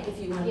the bank if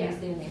you want to use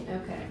their name.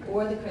 Okay.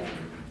 Or the credit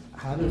union.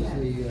 How does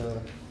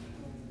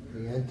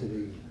the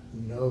entity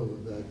know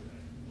that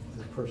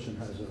the person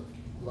has a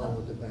loan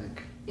with the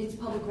bank? It's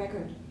public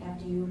record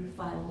after you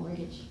file a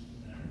mortgage.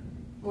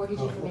 Mortgage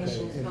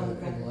information is public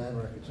In record. the land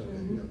records, okay.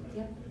 Mhm, Yep.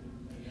 Yep.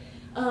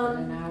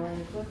 An hour in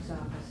the clerk's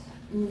office.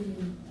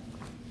 Mhm.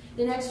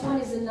 The next one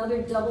is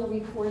another double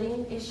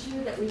reporting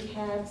issue that we've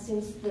had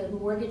since the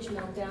mortgage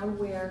meltdown,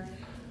 where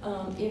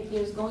if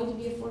there's going to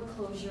be a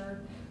foreclosure,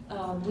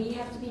 we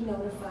have to be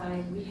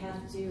notified, we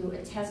have to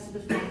attest to the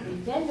fact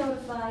we've been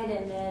notified,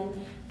 and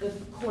then the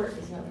court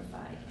is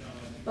notified.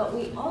 But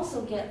we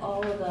also get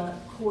all of the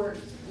court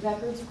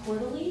records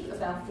quarterly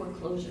about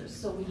foreclosures,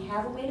 so we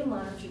have a way to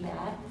monitor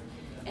that,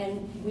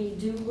 and we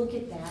do look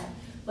at that.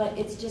 But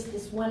it's just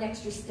this one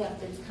extra step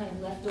that's kind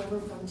of left over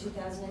from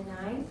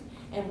 2009,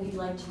 and we'd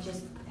like to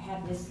just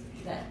have this,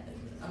 that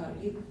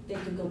they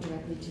could go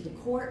directly to the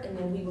court, and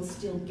then we will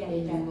still get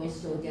And that. you will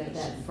still get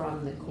that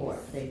from the court.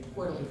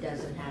 Quarterly. It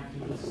doesn't have to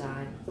be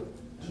signed.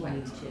 You Right.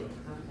 need to.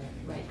 Okay.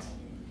 Right.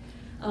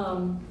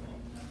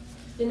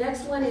 The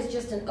next one is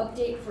just an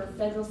update for a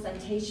federal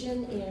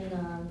citation in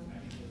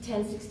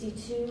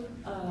 1062.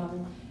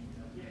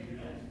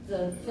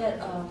 The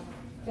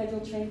federal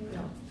trade,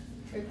 no,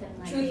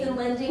 Truth in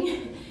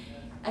Lending.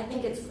 I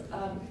think it's,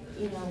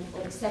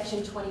 like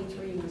section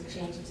 23 was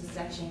changed to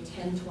section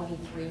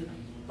 1023,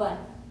 but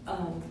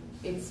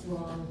it's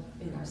wrong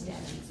in our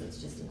statute, so it's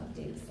just an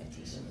updated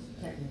citation.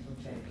 Technical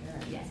check, all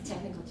right. Yes,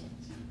 technical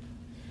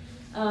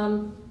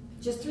change.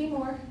 Just three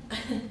more.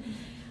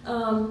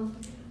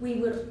 We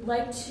would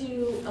like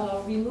to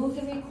remove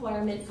the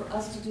requirement for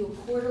us to do a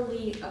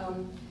quarterly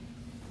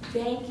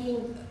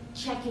banking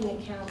checking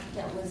account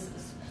that was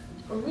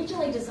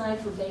originally designed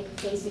for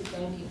basic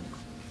banking.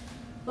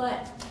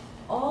 But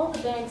all the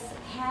banks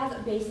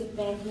have basic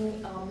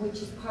banking,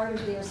 which is part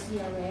of their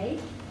CRA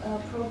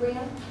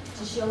program,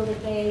 to show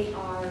that they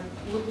are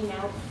looking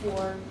out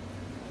for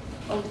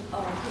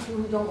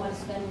people who don't want to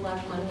spend a lot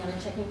of money on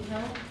a checking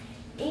account.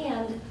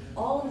 And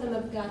all of them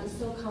have gotten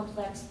so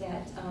complex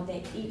that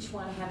they each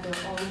want to have their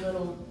own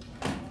little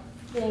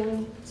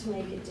thing to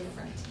make it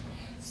different.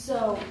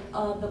 So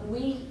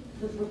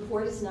the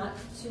report is not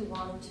too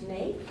long to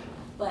make,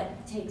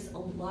 but takes a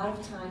lot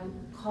of time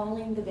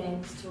calling the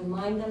banks to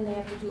remind them they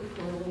have to do it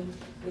quarterly.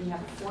 We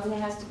have a form that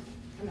has to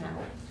come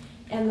out.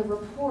 And the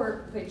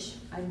report, which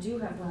I do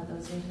have one of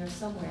those in here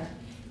somewhere,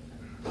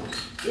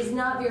 is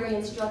not very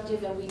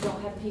instructive, and we don't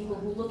have people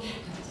who look at it.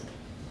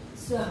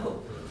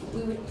 So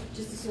we would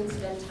just as soon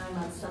spend time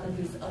on some of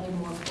these other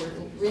more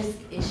important risk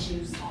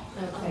issues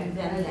than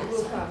that.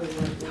 We'll probably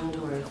want a little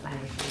more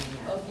information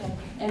on that. Okay,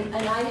 and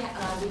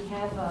we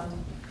have a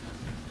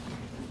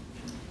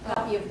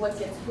copy of what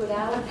gets put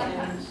out,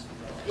 and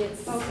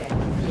it's, Okay.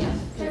 yeah.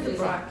 Mr.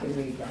 Brock can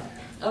read that.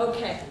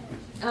 Okay.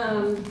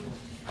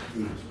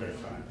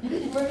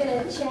 We're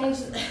gonna change,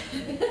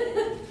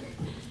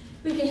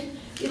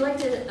 we'd like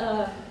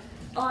to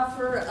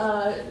offer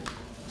a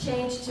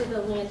change to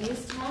the land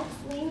use tax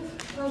lien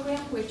program,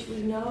 which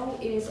we know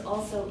is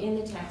also in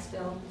the tax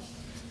bill.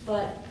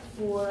 But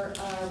for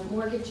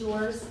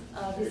mortgagors,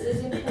 this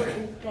is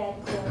important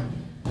that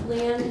the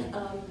land,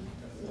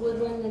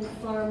 woodland and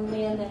farm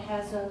land that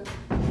has a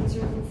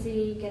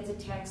conservancy gets a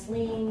tax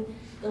lien.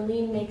 The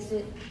lien makes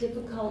it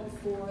difficult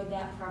for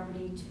that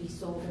property to be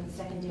sold in the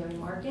secondary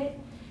market.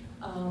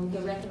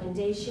 The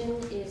recommendation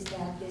is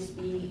that this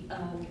be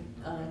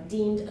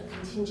deemed a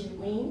contingent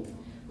lien,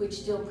 which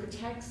still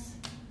protects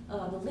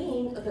the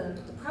lien, the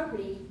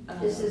property.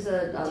 This is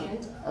a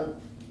intent.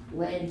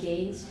 land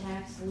gains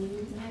tax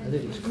lien? I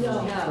think it's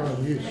No. current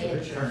use,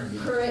 It's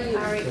right?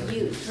 Current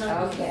use,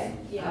 okay.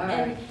 Yeah, All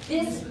and right.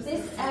 this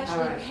All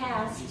actually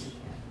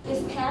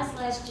right. passed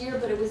last year,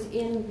 but it was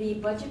in the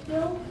budget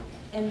bill,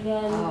 and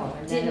then Oh,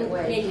 and then didn't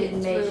make it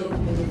didn't make it through.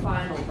 to the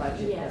final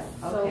budget Yes,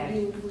 bill. so Okay.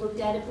 you looked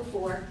at it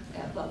before,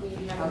 but we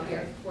have it Okay.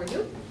 here for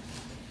you.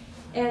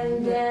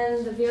 And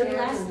then the very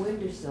last, Chairs and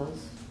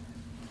windowsills.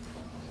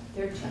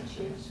 There are 2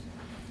 chairs.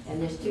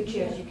 And there's 2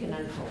 chairs you can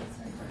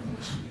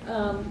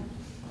unfold.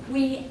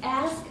 We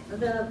ask,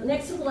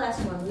 next to the last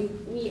one,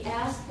 we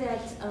ask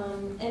that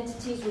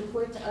entities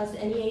report to us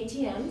any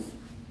ATMs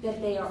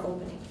that they are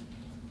opening.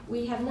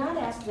 We have not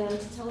asked them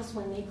to tell us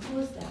when they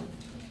close them.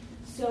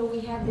 So we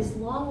have this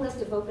long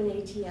list of open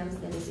ATMs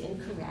that is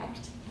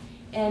incorrect.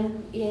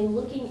 And in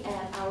looking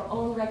at our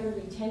own record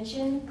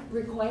retention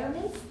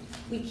requirements,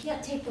 we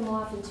can't take them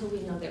off until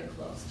we know they're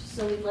closed.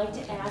 So we'd like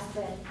to ask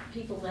that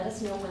people let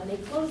us know when they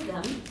close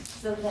them,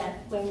 so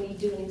that when we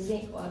do an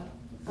exam,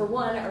 for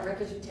one, our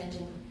records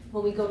retention,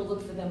 when we go to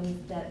look for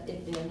them, that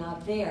if they're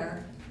not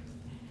there,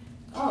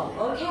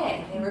 oh,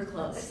 okay, they were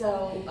closed.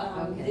 So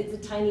it's a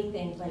tiny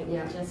thing, but it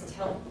will just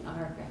help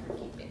our record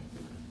keeping.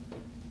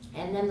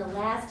 And then the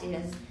last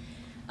is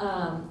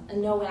a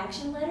no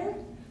action letter,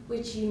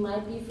 which you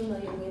might be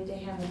familiar with. They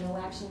have a no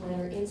action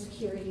letter in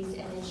securities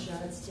and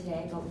insurance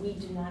today, but we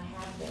do not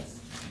have this.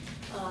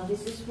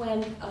 This is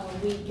when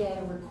we get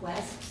a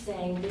request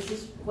saying this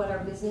is what our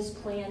business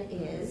plan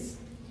is.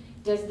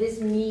 Does this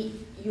meet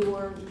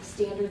your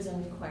standards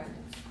and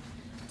requirements?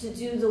 To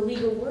do the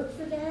legal work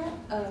for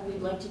that,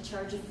 we'd like to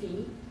charge a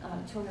fee,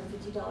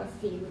 $250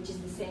 fee, which is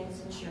the same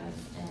as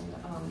insurance and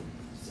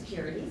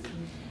securities.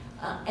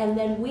 And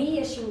then we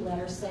issue a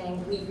letter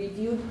saying we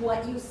reviewed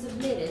what you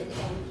submitted,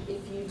 and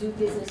if you do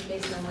business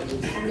based on what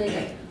you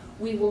submitted,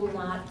 we will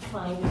not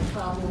find a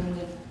problem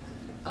with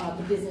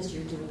the business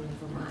you're doing in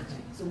Vermont.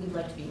 So we'd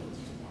like to be able to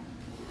do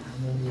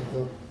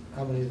that.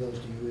 How many of those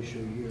do you issue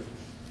a year?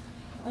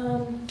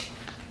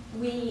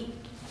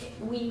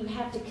 We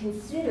have to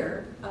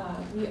consider,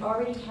 we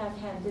already have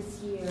had this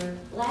year,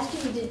 last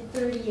year we did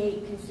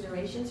 38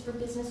 considerations for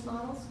business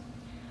models.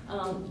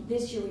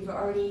 This year we've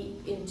already,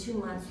 in 2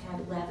 months, had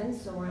 11,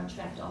 so we're on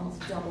track to almost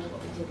double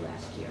what we did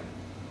last year.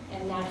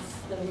 And that's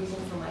the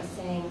reason for my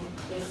saying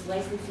this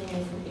licensing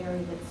is an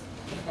area that's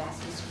the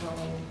fastest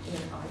growing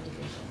in our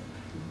division.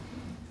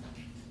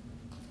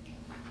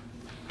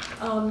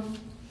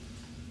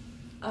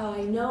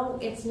 I know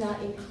it's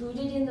not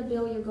included in the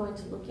bill you're going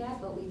to look at,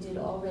 but we did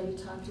already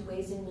talk to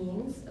Ways and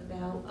Means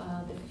about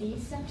the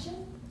fees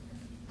section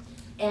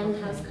and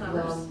House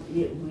Commerce. Well,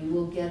 we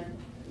will get,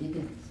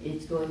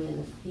 it's going in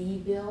the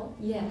fee bill?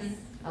 Yes.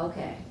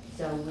 Okay,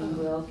 so we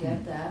will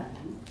get that.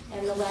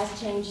 And the last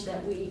change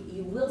that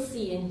you will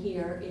see in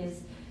here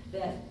is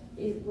that,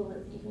 will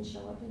it even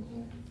show up in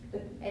here?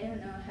 I don't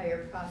know how your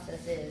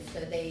process is, so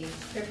they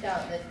stripped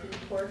out the fee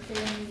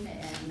portion,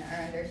 and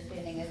our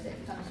understanding is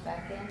it comes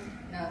back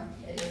in? No,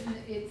 it isn't?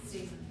 It's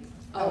season fee.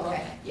 Oh,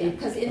 okay. Yeah,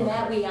 because in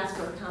that we ask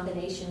for a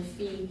combination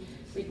fee,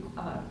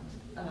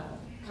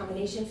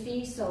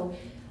 So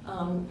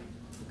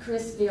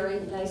Chris very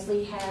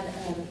nicely had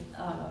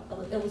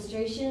an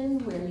illustration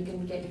where you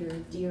can get your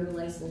deer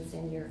license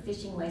and your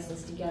fishing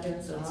license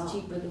together, so it's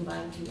cheaper than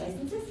buying 2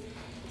 licenses.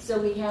 So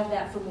we have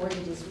that for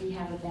mortgages. We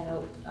have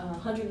about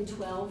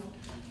 112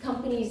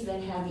 companies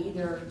that have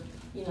either,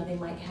 they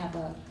might have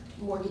a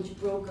mortgage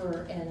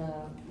broker and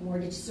a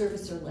mortgage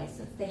servicer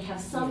license. They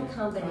have some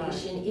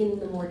combination in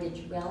the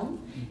mortgage realm,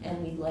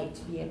 and we'd like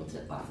to be able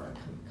to offer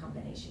a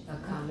combination. A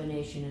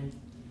combination and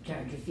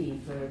charge a fee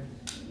for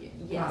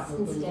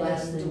probably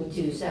less than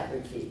 2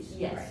 separate fees.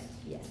 Yes, Right.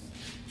 yes.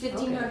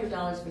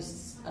 $1,500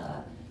 versus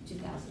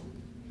 $2,000.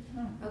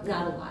 Okay.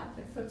 Not a lot.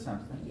 That's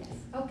something. Yes.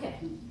 Okay,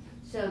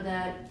 so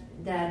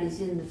that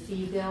is in the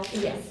fee bill?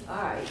 Yes.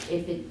 All right,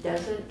 if it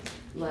doesn't,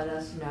 let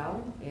us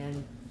know,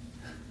 and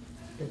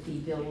the fee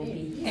bill will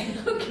be.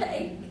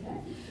 Okay.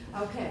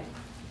 Okay.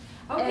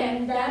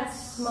 And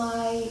that's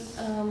my That's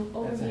a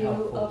overview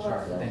helpful of our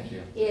chart, bill. thank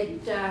you.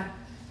 It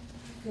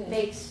Good.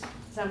 makes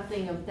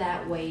something of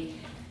that weight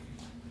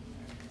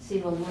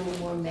seem a little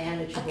more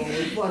manageable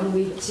with 1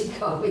 week to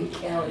go in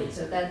county,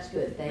 so that's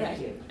good, thank Right.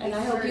 you. And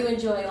I hope you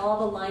enjoy all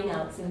the line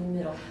outs in the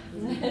middle.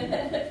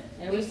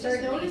 And we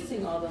start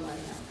noticing all the money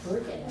now.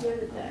 We're getting good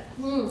at that.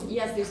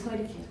 Yes, there's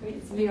quite a few.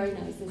 It's very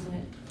nice, isn't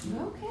it?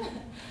 Okay.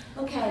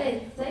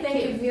 Okay. Thank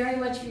Thank you. you very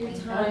much for your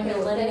time Okay, and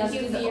well, letting us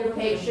thank you do for the your overview.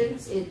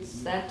 patience.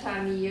 It's that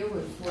time of year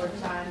when floor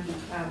time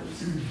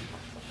becomes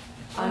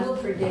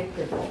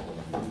unpredictable.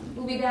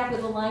 We'll be back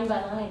with a line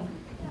by line,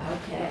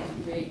 Okay.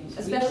 Great.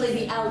 especially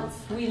the outs.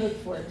 We look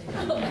forward to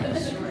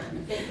it. Sure.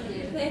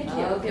 Thank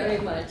you Okay. very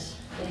much.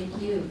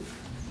 Thank you.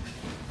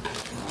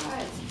 All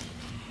right.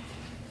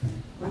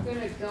 We're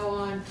gonna go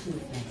on to,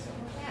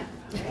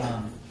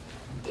 yeah,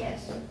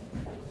 yes.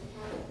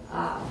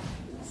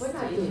 We're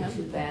not doing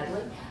too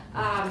badly.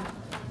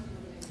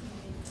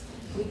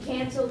 We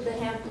canceled the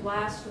hemp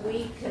last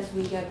week because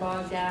we got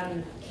bogged down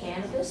in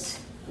cannabis.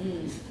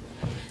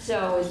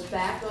 So it's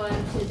back on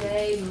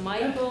today.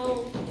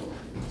 Michael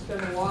is going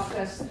to walk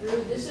us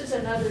through. This is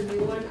another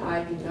new one.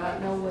 I do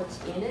not know what's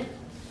in it.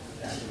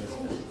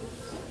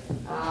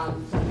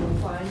 We'll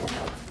find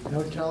out.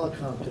 No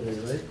telecom today,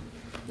 right?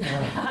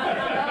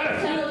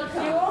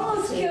 You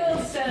almost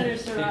killed Senator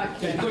Siraki.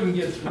 They couldn't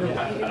get through.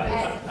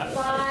 At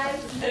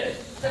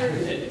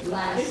 5:30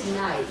 last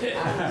night,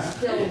 I was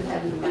still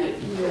having my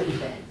ear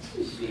vent.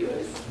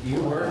 You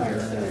were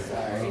here.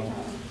 Sorry.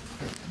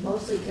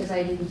 Most mostly because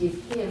I didn't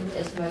give him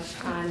as much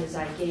time as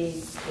I gave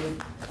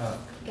the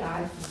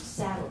guy from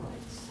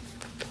satellites.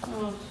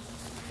 Oh,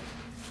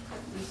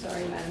 I'm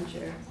sorry, Madam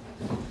Chair.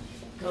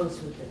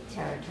 Goes with the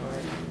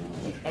territory,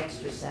 the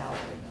extra salary.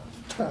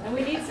 And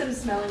we need some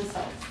smelling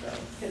salts though,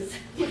 because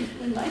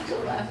when Michael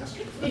left,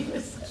 he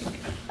was like,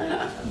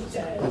 I'm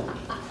dead.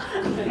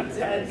 I'm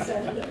dead,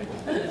 Senator.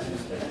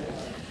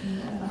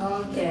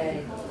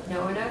 Okay,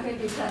 no, we're not going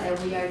to decide,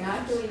 we are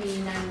not doing the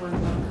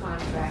 911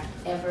 contract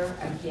ever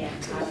again.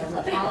 I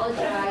have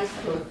apologized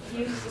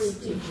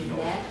profusely to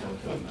Jeanette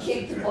and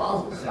kicked the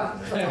ball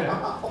across the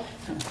hall.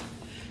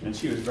 And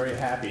she was very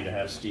happy to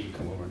have Steve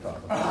come over and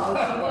talk about it.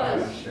 Oh,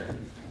 she was. Sure.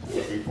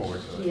 Looking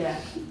forward to it. Yeah,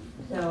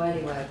 so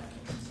anyway,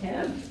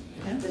 Hemp.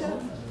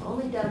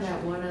 only done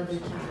that one other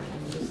time.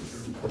 And this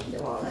is,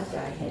 well, that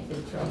guy had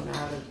been thrown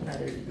out of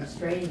another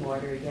restraining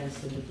order against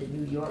him at the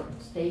New York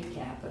State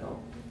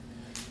Capitol.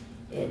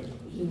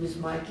 He was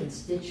my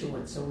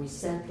constituent, so we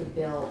sent the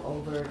bill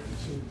over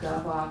to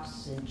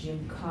GovOps, and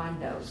Jim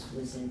Condos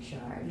was in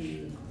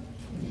charge.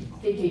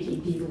 Figured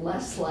he'd be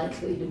less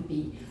likely to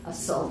be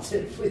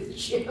assaulted with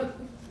Jim.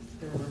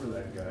 I remember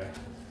that guy.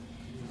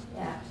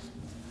 Yeah,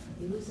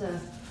 he was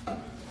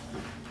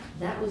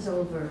that was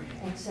over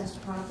excess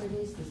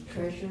properties, the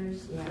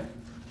treasurers, yeah.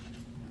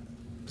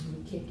 And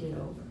we kicked it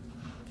over.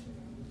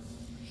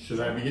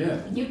 Should I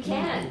begin? You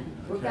can,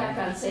 we're Okay. back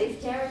on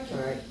safe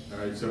territory.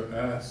 All right, so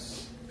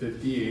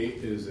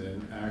S.58 is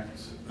an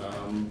act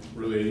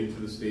relating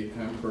to the state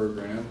hemp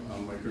program.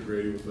 Mike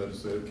O'Grady with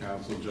Legislative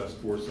Council, just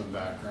for some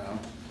background.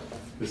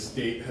 The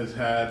state has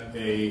had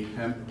a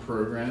hemp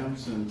program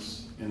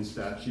in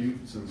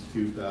statute since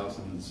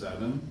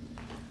 2007,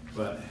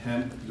 but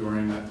hemp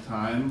during that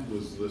time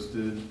was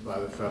listed by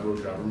the federal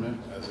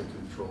government as a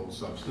controlled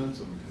substance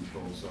of the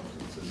Controlled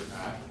Substances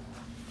Act.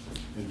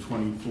 In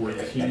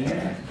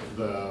 2014,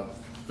 the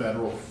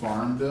federal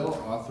Farm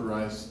Bill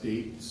authorized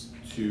states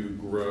to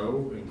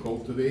grow and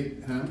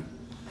cultivate hemp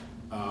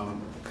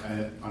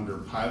under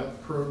pilot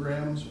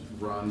programs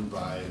run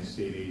by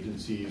state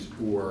agencies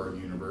or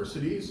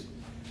universities.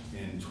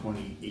 In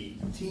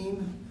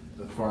 2018,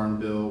 the Farm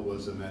Bill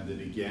was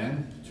amended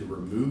again to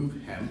remove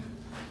hemp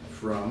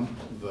from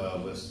the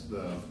list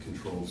of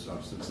controlled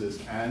substances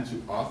and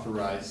to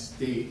authorize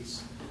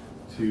states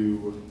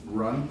to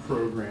run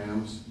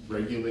programs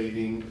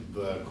regulating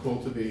the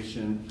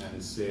cultivation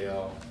and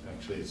sale,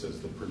 actually it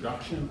says the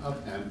production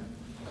of hemp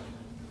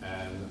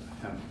and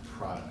hemp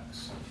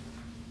products.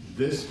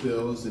 This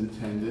bill is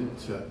intended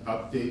to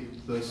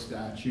update the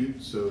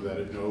statute so that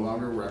it no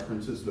longer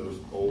references those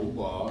old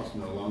laws,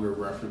 no longer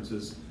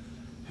references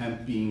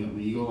hemp being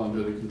illegal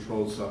under the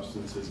Controlled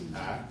Substances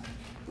Act,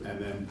 and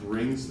then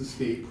brings the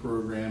state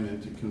program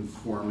into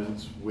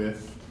conformance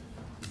with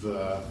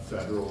the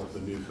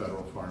new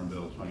federal Farm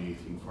Bill,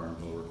 2018 Farm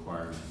Bill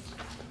requirements.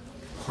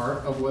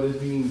 Part of what is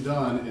being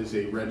done is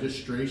a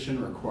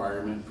registration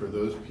requirement for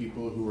those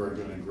people who are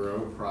going to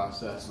grow,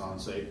 process,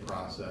 on-site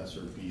process,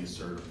 or be a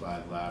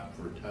certified lab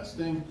for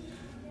testing,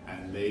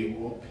 and they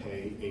will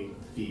pay a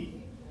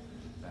fee.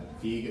 That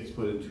fee gets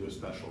put into a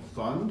special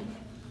fund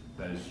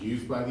that is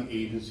used by the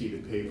agency to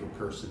pay for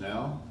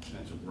personnel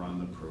and to run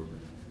the program.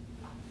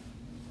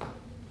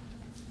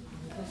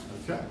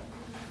 Okay,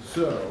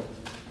 so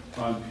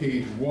on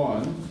page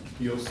 1,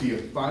 you'll see a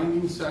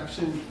finding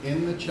section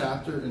in the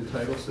chapter in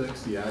Title VI,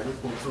 the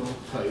agricultural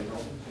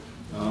title,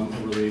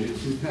 related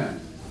to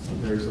hemp.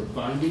 There's a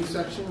finding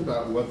section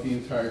about what the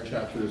entire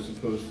chapter is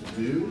supposed to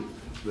do.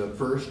 The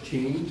first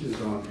change is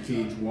on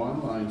page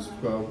 1, lines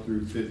 12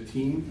 through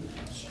 15,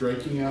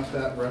 striking out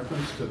that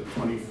reference to the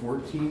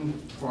 2014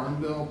 Farm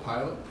Bill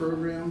pilot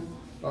program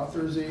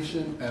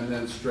authorization, and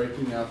then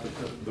striking out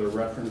the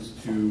reference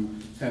to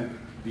hemp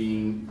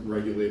being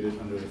regulated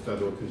under the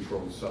Federal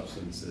Controlled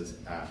Substances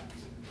Act.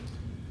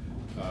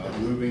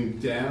 Moving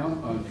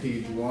down on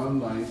page 1,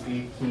 lines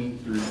 18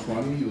 through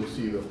 20, you'll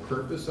see the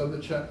purpose of the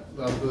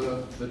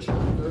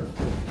chapter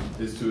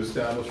is to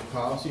establish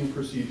policy and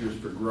procedures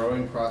for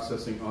growing,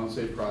 processing,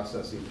 on-site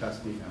processing,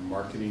 testing, and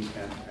marketing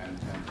hemp and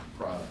hemp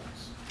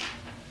products.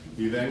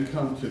 You then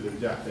come to the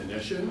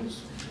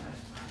definitions.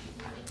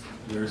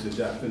 There's a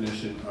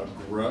definition of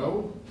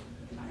grow,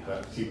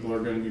 that people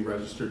are going to be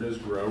registered as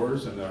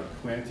growers and are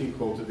planting,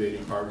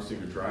 cultivating, harvesting,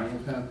 or drying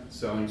of hemp,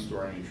 selling,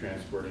 storing, and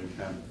transporting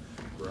hemp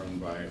grown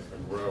by a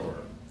grower.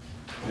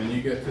 Then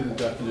you get to the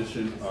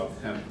definition of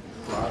hemp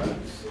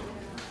products.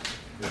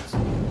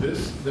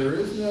 There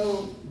is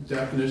no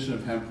definition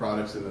of hemp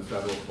products in the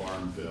federal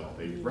Farm Bill.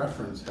 They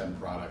reference hemp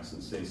products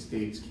and say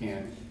states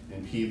can't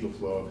impede the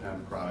flow of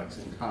hemp products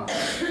in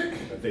commerce,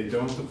 but they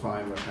don't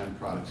define what hemp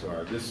products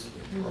are. This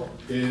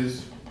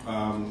is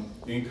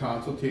in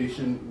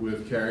consultation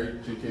with Carrie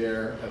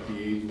Jacare at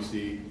the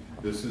agency.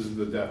 This is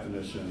the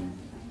definition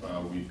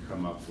we've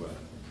come up with.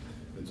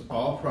 It's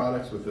all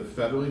products with a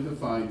federally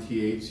defined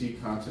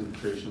THC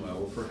concentration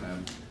level for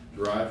hemp,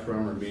 derived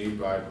from or made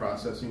by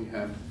processing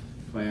hemp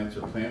plants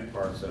or plant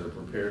parts that are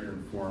prepared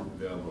in form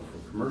available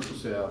for commercial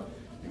sale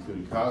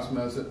including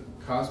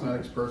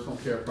cosmetics, personal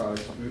care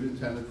products, food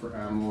intended for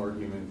animal or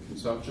human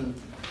consumption,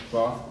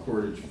 cloth,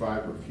 cordage,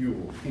 fiber,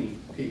 fuel, paint,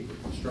 paper,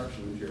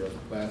 construction materials,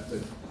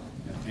 plastic,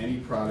 and any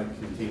product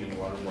containing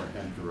one or more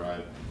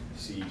hemp-derived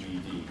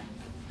CBD.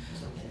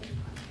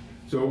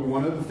 So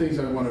one of the things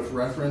I want to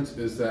reference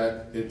is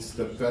that it's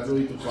the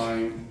federally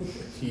defined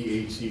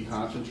THC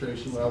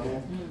concentration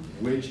level,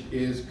 which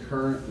is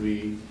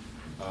currently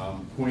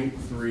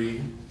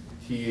 0.3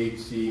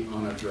 THC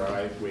on a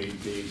dry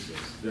weight basis.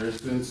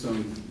 There's been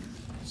some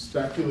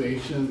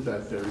speculation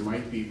that there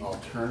might be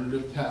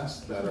alternative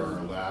tests that are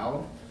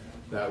allowed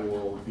that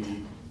will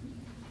be,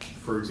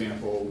 for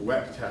example,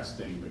 wet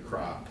testing the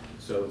crop,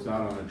 so it's not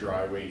on a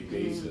dry weight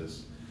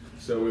basis.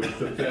 So if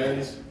the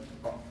feds,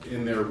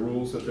 in their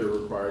rules that they're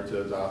required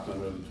to adopt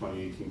under the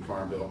 2018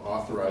 Farm Bill,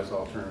 authorize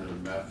alternative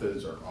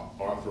methods or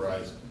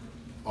authorize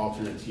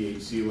alternate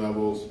THC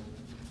levels,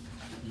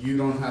 you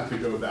don't have to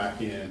go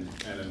back in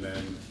and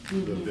amend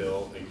the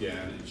bill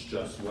again. It's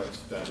just what's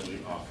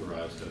federally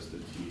authorized as the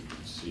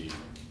THC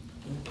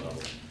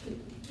level.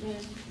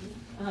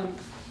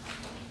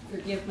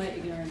 Forgive my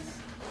ignorance.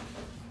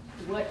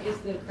 What is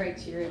the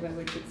criteria by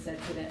which it's set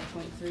to that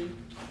 0.3?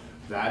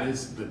 That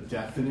is the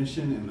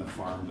definition in the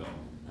Farm Bill.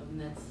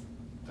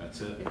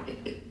 That's it.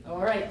 All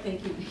right,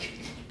 thank you.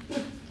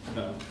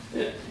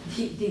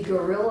 The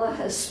gorilla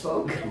has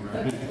spoken.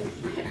 Right.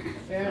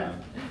 Fair enough.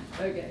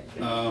 Okay.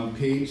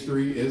 Page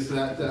 3 is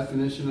that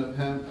definition of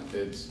hemp.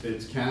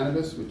 It's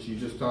cannabis, which you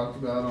just talked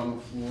about on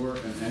the floor,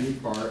 and any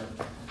part,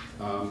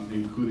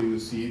 including the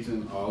seeds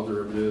and all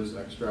derivatives,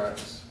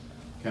 extracts,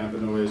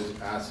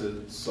 cannabinoids,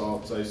 acids,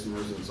 salts,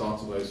 isomers, and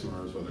salted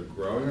isomers, whether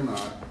growing or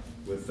not,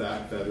 with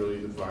that federally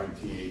defined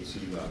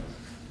THC level.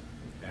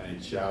 And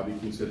it shall be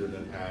considered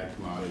an ag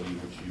commodity,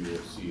 which you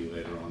will see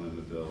later on in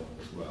the bill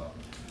as well.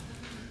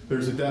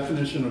 There's a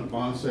definition of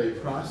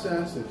on-site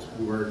process. It's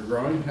where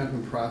growing hemp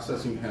and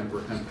processing hemp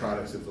or hemp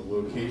products at the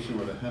location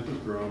where the hemp is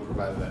grown,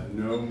 provided that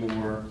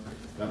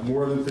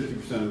more than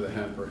 50% of the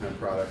hemp or hemp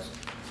products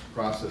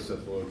processed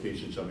at the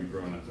location shall be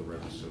grown at the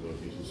registered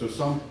location. So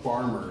some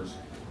farmers,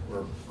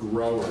 or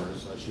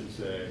growers, I should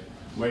say,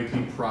 might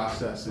be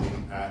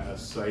processing at a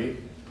site,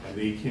 and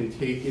they can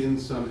take in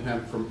some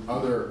hemp from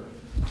other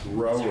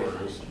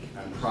growers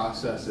and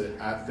process it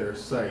at their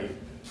site,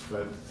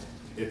 but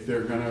if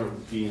they're going to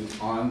be an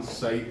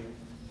on-site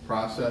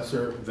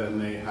processor, then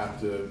they have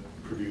to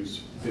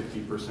produce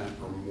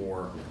 50% or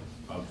more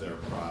of their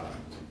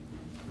product.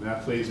 And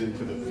that plays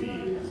into the feed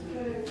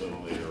a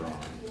little later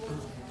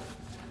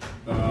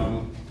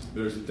on.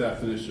 There's a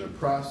definition of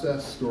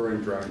process: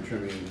 storing, drying,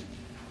 trimming,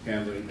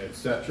 handling,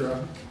 etc.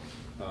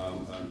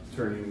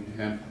 Turning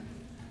hemp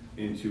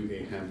into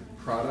a hemp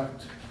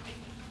product.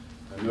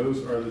 And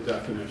those are the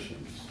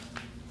definitions.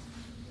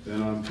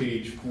 Then on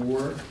page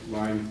 4,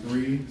 line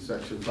 3,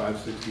 section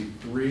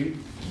 563,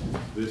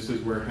 this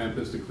is where hemp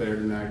is declared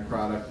an ag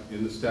product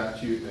in the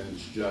statute, and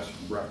it's just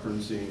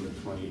referencing the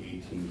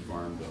 2018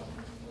 Farm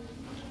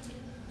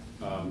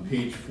Bill.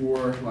 Page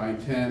 4, line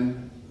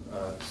 10,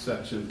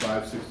 section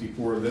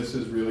 564, this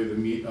is really the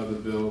meat of the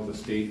bill, the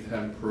state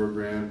hemp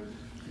program.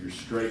 You're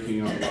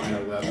striking on line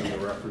 11 the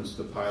reference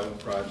to pilot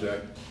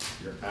project.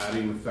 You're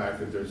adding the fact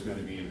that there's going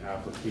to be an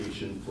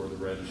application for the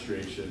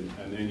registration,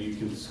 and then you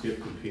can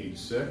skip to page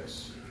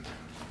 6.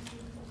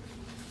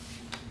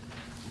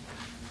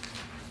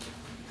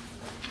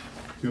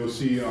 You'll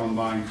see on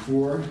line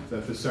 4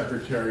 that the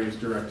Secretary is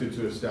directed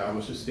to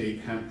establish a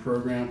state hemp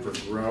program for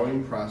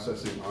growing,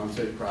 processing,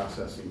 on-site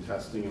processing,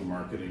 testing, and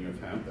marketing of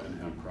hemp and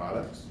hemp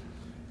products.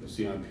 You'll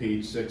see on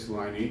page 6,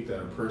 line 8,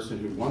 that a person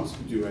who wants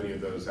to do any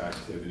of those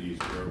activities,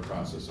 grow,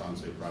 process,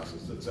 on-site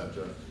process,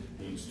 etc.,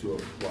 needs to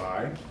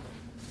apply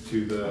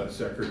to the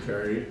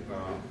Secretary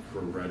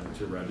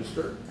to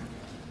register.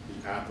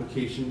 The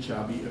application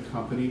shall be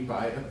accompanied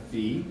by a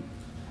fee.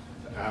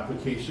 The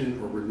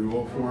application or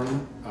renewal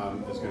form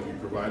is going to be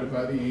provided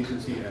by the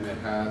agency, and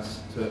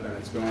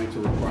it's going to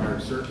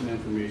require certain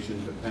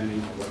information depending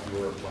on what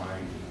you're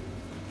applying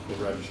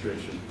for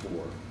registration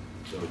for.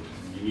 So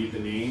you need the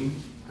name,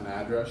 an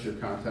address, your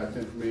contact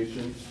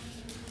information,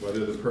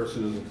 whether the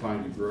person is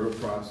applying to grow,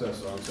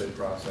 process, on-site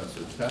process,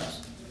 or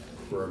test.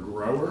 For a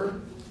grower,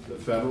 the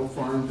federal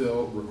Farm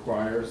Bill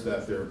requires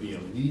that there be a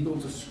legal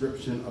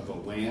description of the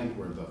land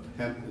where the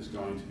hemp is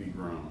going to be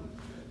grown.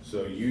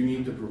 So you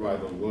need to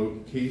provide the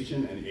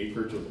location and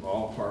acreage of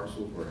all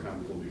parcels where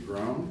hemp will be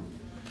grown.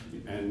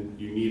 And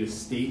you need a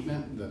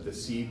statement that the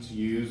seeds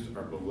used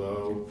are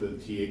below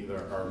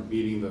are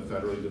meeting the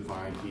federally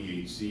defined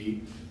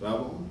THC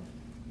level.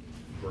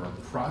 For a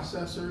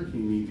processor,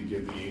 you need to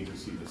give the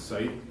agency the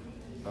site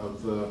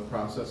of the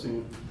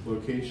processing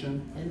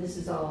location. And this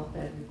is all a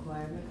fed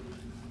requirement?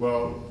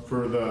 Well,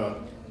 for the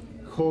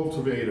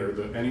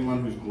cultivator,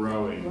 anyone who's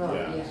growing,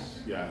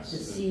 yes. The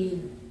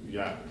seed?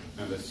 Yeah,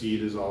 and the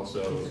seed is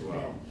also as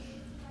well.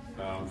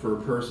 For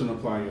a person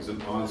applying as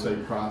an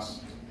on-site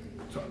process,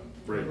 so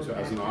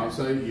as an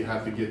on-site, you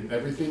have to give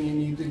everything you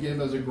need to give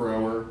as a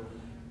grower,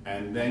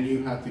 and then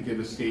you have to give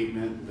a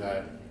statement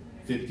that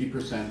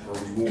 50% or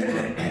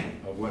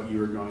more of what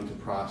you are going to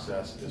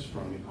process is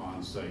from the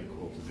on-site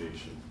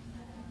cultivation.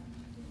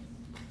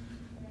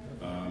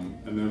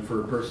 And then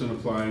for a person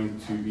applying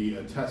to be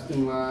a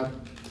testing lab,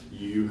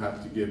 you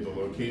have to give the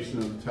location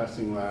of the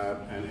testing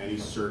lab and any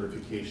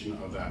certification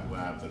of that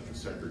lab that the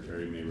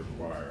secretary may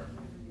require.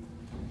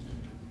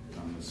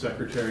 The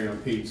secretary on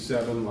page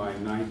 7,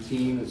 line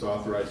 19, is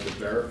authorized to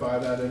verify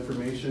that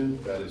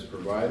information that is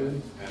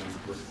provided and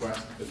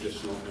request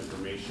additional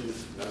information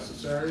if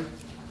necessary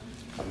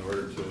in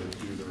order to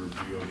do the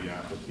review of the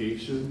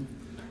application.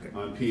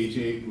 On page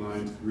 8,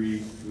 line 3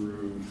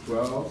 through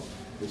 12,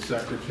 the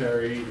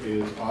secretary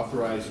is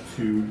authorized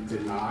to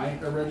deny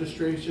a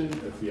registration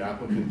if the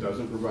applicant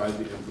doesn't provide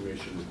the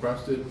information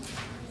requested,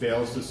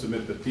 fails to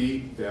submit the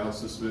fee, fails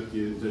to submit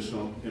the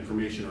additional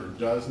information, or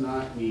does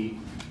not meet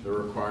the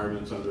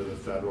requirements under the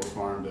federal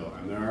farm bill.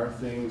 And there are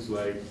things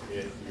like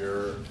if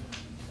you're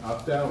a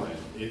felon,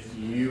 if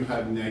you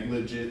have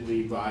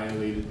negligently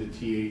violated the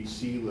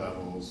THC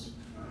levels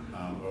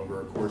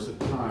over a course of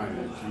time,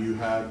 if you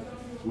have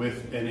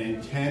with an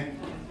intent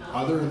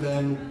other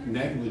than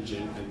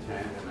negligent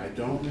intent, and I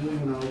don't really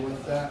know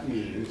what that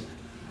means,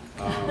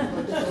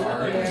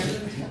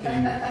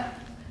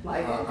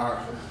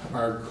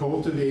 are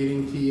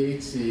cultivating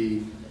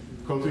THC,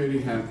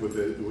 cultivating hemp with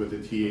a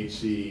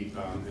THC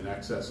in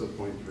excess of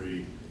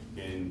 0.3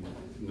 in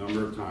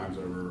number of times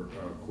over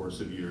a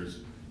course of years,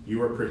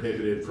 you are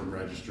prohibited from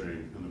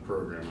registering in the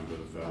program under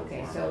the federal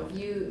farm. Okay, so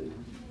if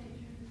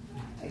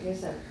I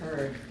guess I've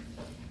heard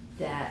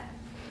that,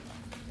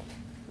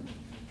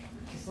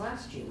 because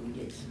last year we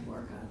did some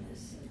work on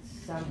this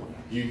somewhere.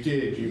 You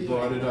did, you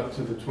brought it up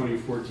to the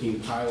 2014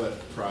 pilot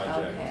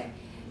project. Okay,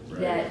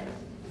 right? that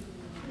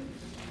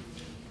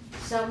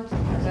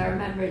because I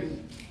remember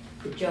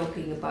the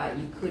joking about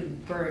you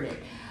couldn't burn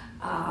it,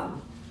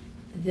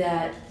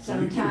 that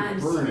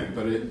sometimes. You can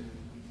burn it,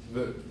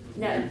 but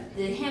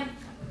the hemp,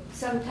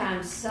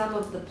 sometimes some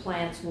of the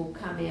plants will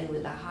come in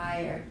with a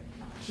higher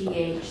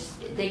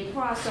THC, they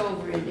cross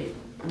over into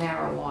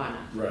marijuana.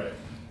 Right.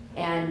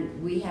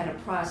 And we had a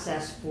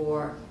process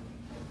for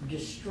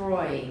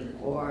destroying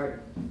or.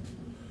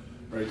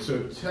 Right,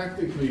 so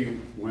technically,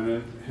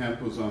 when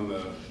hemp was on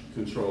the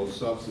controlled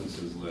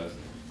substances list,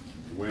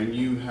 when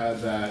you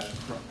had that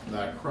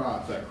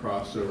crop that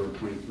crossed over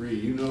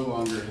 0.3, you no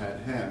longer had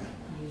hemp,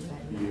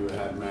 you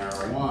had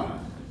marijuana,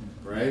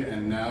 right?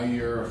 And now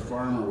you're a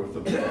farmer with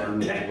a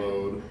barn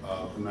load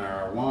of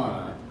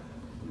marijuana.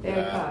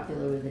 Very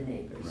popular with the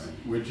neighbors.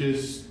 Right, which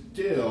is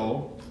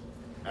still,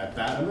 at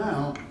that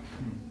amount,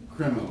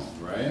 criminal,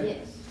 right?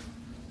 Yes.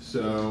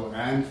 So,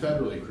 and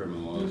federally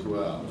criminal as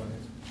well.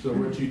 So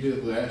what you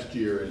did last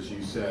year is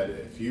you said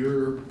if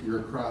your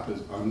crop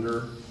is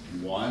under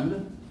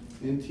 1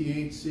 in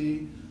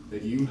THC,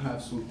 that you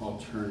have some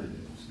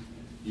alternatives.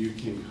 You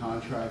can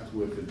contract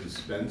with a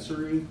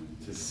dispensary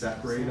to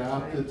separate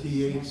out the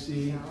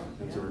THC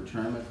and to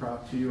return the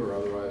crop to you or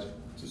otherwise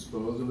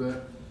dispose of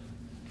it.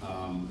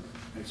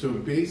 And so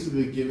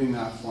basically giving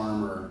that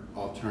farmer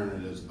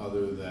alternatives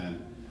other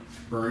than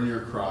burn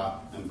your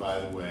crop, and by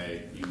the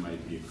way, you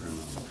might be a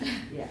criminal.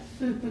 Yeah.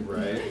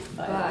 Right?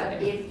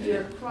 But if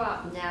your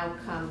crop now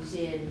comes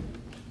in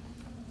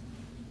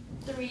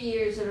 3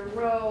 years in a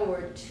row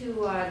or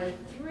 2 out of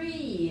 3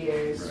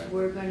 years, right,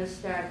 we're gonna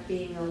start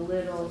being a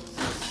little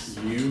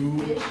suspicious.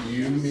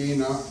 You may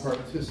not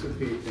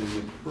participate in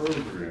the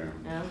program.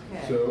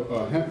 Okay.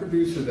 So hemp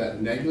producer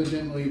that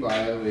negligently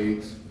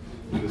violates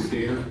the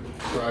state or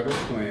tribal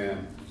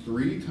plan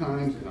 3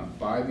 times in a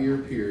 5-year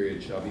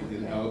period shall be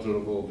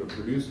ineligible to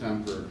produce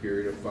hemp for a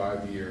period of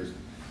 5 years,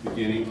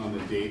 beginning on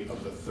the date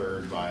of the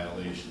 3rd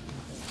violation.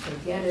 So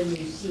get a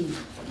new seed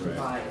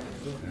provider.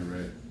 Right.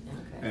 Okay.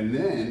 And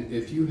then,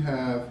 if you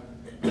have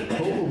a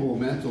culpable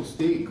mental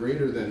state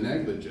greater than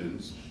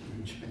negligence,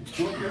 which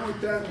I don't know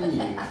what that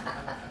means.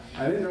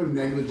 I didn't know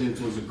negligence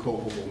was a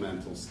culpable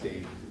mental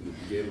state to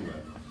begin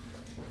with.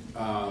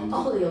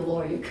 Only a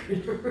lawyer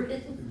could have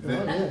written.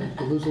 Well, yeah, you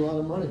could lose a lot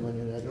of money when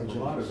you're negligent. A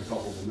lot is a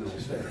culpable mental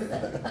state.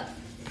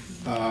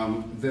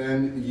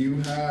 Then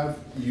you have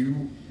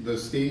the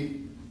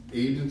state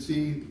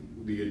agency,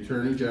 the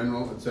attorney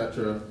general,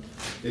 etc.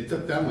 It's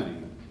a felony.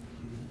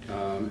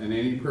 And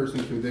any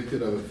person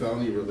convicted of a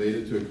felony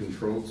related to a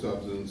controlled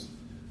substance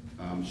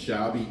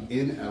shall be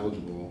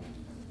ineligible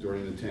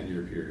during the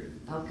 10-year period.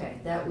 Okay,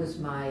 that was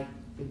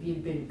if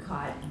you've been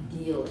caught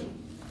dealing.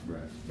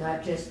 Right.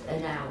 Not just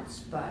an ounce,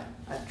 but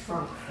a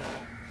trunk full.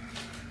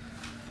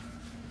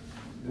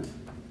 Yeah.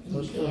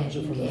 Those terms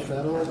are from the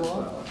federal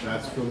law?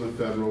 That's from the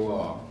federal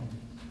law.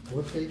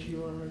 What page are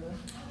you on right now?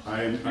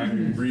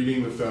 I'm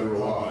reading the federal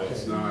law. Okay.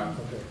 It's not,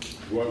 Okay.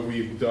 what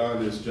we've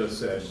done is just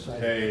said,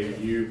 hey,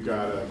 you've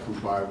got to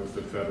comply with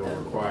the federal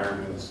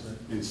requirements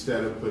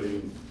instead of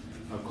putting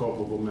a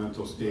culpable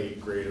mental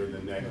state greater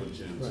than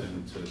negligence Right.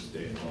 into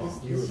state law.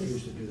 You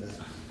refuse to do that.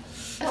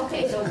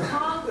 Okay, so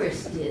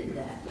Congress did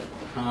that.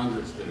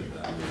 Congress did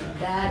that.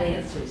 That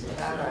answers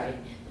it, all right.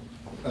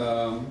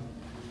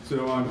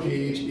 So on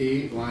page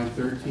 8, line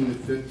 13 to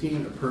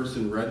 15, a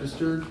person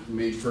registered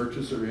may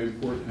purchase or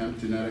import hemp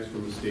genetics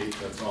from a state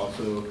that's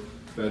also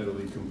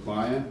federally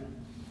compliant.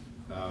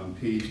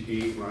 Page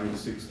 8, line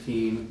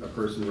 16, a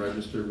person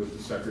registered with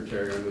the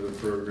secretary under the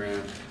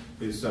program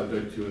is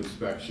subject to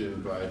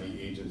inspection by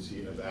the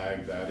Agency of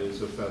Ag. That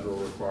is a federal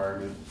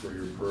requirement for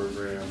your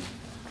program.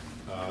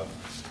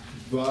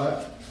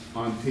 But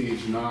on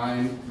page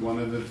 9, one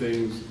of the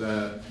things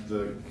that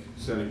the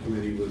Senate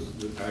committee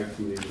the Ag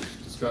committee was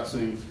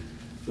discussing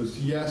was,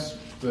 yes,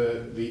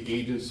 the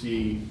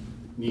agency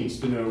needs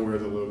to know where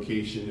the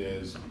location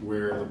is,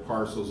 where the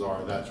parcels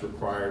are. That's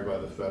required by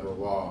the federal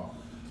law.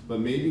 But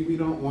maybe we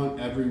don't want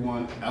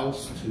everyone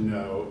else to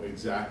know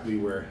exactly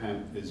where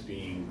hemp is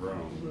being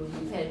grown.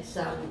 We've had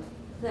some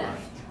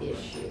theft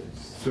issues.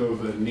 So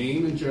the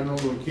name and general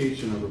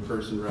location of a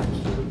person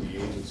registered with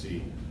the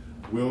agency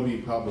will be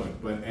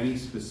public, but any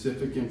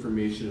specific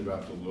information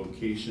about the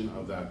location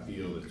of that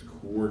field, its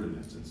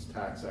coordinates, its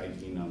tax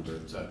ID number,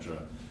 etc.,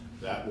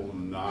 that will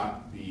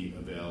not be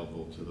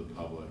available to the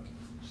public.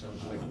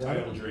 Sounds like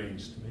title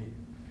drains to me.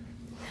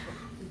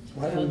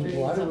 Why do we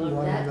want to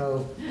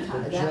know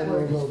the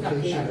general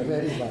location of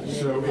anybody?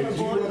 So if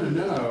you want to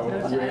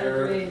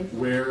know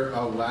where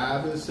a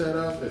lab is set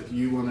up, if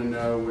you want to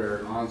know where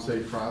an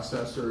on-site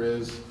processor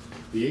is,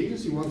 the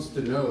agency wants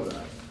to know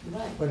that.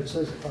 But it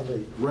says on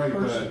the Right,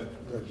 person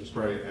registered.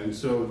 Right, and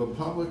so the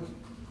public,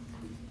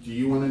 do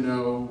you want to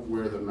know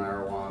where the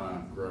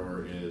marijuana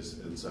grower is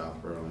in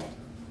South Burlington?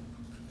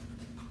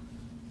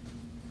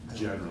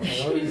 Generally.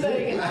 She's like,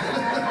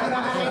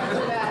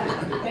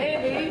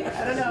 maybe,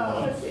 I don't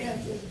know, what's the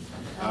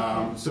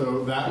answer?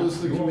 So that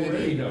was the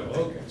committee.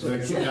 Okay.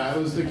 That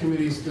was the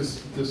committee's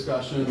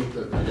discussion,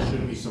 that there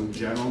should be some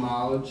general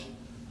knowledge,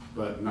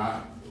 but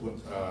not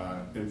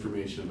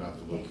information about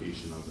the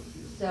location of the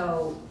field.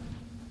 So,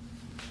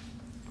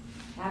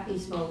 Happy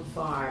Smoke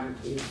Farm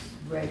is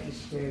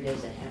registered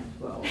as a hemp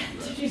grower.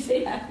 Did you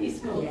say Happy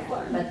Smoke Yeah,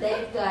 Farm? but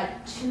they've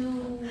got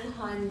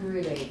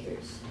 200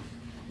 acres.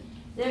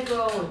 They're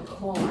growing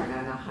corn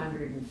on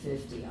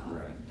 150 of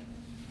it.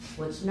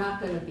 What's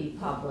not gonna be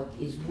public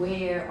is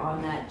where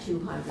on that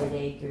 200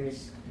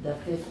 acres, the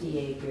 50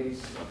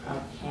 acres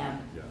of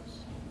hemp Yes,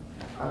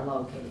 are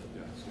located.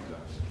 yes,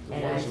 exactly.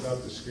 And What I is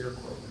about the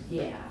scarecrow?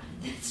 Yeah,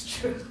 that's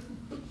true.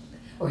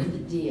 Or the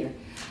deer.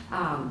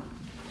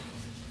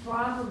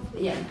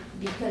 Probably, yeah,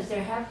 because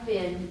there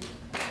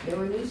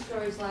were news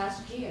stories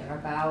last year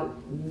about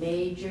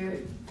major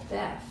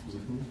theft.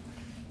 Mhm.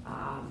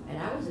 And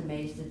I was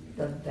amazed at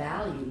the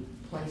value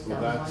placed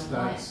Well, on one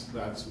plant.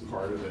 that's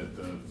part of it.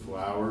 The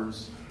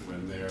flowers,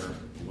 when they're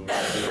blooming,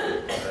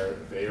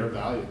 they are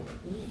valuable.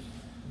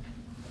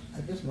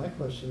 I guess my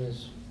question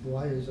is,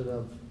 why is it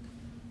of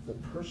the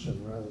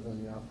person rather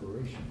than the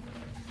operation?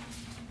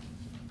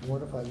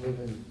 What if I live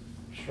in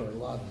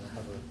Charlotte and I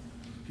have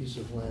a piece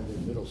of land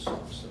in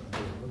Middlesex?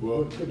 Well-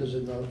 What good does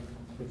it know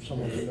for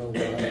someone to know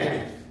where I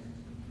live?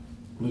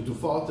 The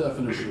default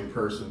definition of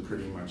person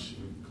pretty much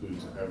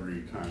includes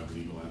every kind of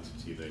legal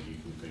entity that you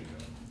can think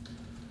of.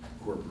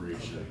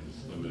 Corporation,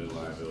 limited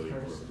liability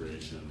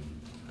corporation.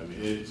 I mean,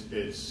 it's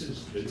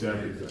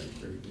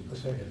everything.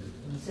 Okay.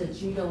 And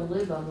since you don't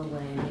live on the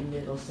land in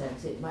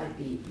Middlesex, it might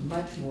be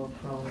much more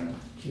prone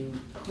to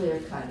clear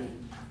cutting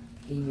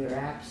in your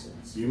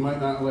absence. You might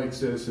not like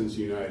Citizens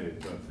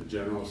United, but the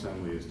General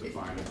Assembly has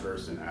defined a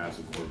person as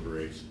a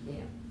corporation. Yeah.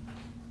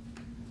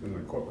 And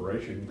the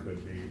corporation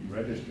could be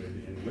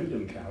registered in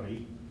Wyndham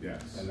County,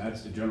 Yes, and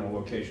that's the general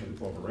location of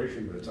the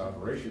corporation, but its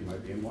operation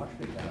might be in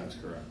Washington County. that's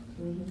correct.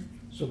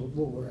 So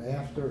what we're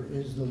after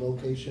is the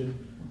location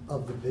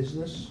of the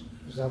business?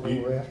 Is that what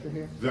we're after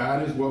here?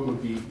 That is what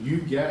would be,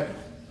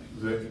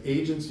 the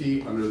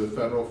agency under the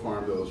federal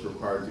farm bill is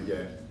required to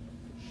get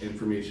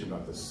information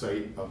about the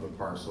site of the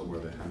parcel where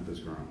the hemp is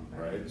grown,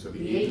 right? So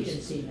The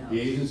agency knows. The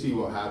agency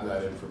will have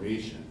that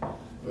information,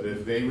 but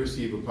if they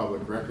receive a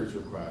public records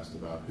request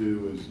about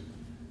who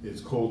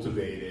is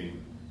cultivating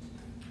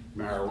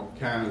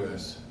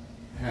cannabis,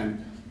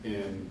 hemp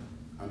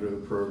under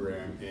the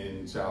program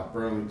in South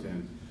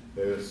Burlington,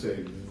 they would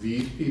say,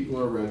 these people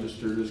are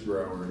registered as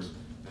growers,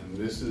 and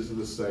this is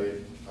the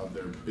site of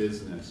their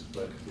business,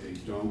 but they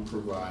don't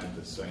provide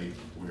the site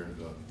where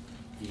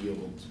the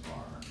fields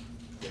are.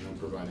 They don't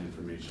provide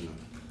information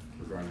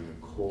regarding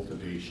the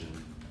cultivation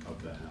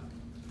of the hemp.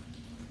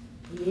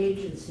 The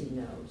agency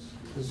knows.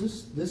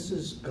 This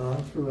is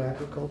gone through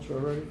agriculture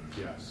already?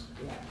 Yes.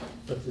 Yeah.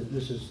 But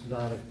this is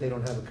not, they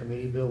don't have a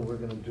committee bill, we're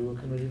gonna do a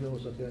committee bill,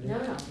 is that the idea? No,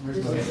 no. Where's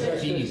This my is it.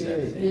 fees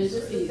at? This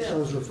is the So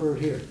bill. it's referred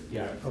here?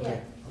 Yeah. Okay, Yeah.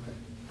 okay.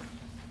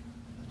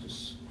 I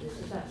just, This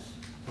is us.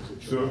 is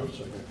it So- true? I'm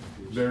sorry, I got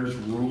confused. There's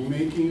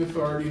rulemaking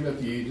authority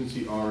that the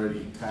agency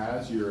already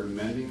has. You're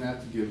amending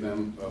that to give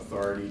them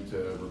authority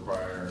to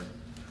require,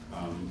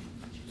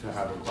 to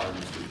have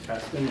requirements for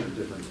testing or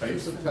different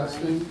types of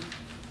testing.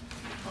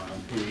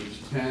 On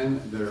page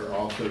 10, they're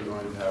also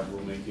going to have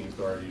rulemaking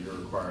authority to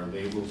require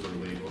labels or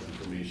label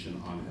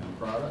information on hemp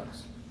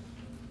products.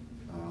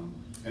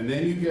 And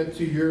then you get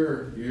to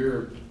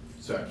your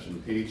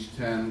section, page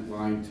 10,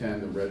 line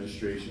 10, the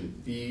registration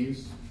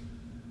fees.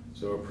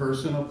 So a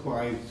person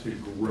applying to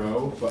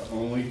grow, but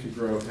only to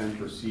grow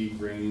hemp or seed,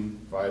 grain,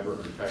 fiber,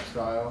 or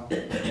textile,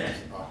 it's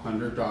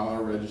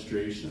 $100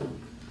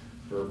 registration.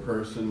 For a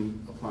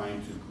person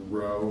applying to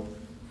grow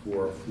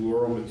for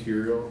floral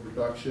material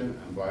production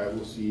and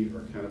viable seed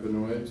or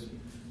cannabinoids,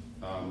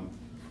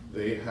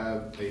 they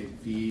have a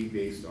fee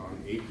based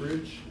on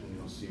acreage, and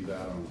you'll see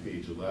that on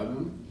page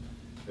 11.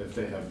 If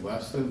they have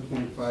less than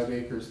 0.5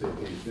 acres, they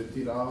pay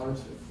 $50.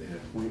 If they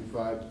have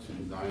 0.5 to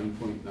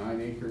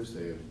 9.9 acres,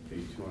 they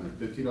pay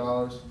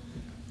 $250.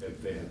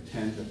 If they have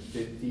 10 to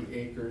 50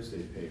 acres, they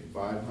pay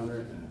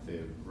 $500, and if they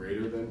have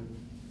greater than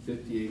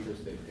 50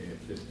 acres, they pay a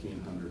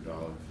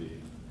 $1,500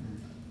 fee.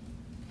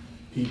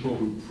 People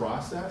who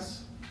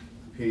process,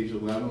 page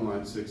 11,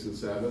 line 6 and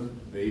 7,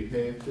 they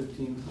pay a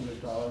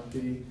 $1,500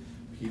 fee.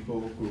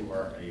 People who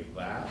are a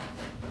lab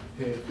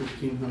pay a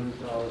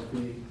 $1,500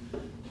 fee.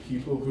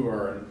 People who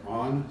are an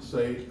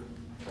on-site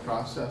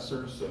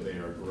processor, so they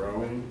are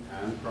growing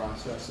and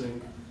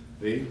processing,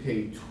 they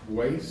pay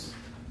twice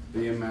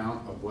the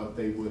amount of what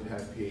they would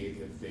have paid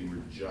if they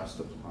were just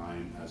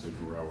applying as a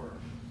grower.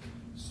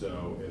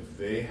 So if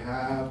they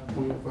have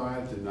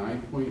 0.5 to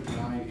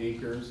 9.9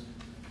 acres,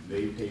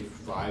 they pay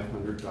 $500,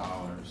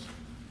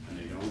 and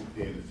they don't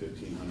pay the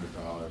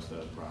 $1,500 that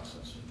a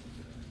processor.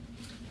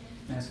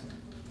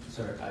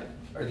 Sorry,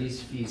 are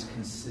these fees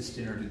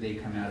consistent, or do they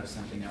come out of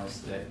something else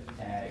that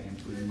ag and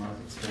food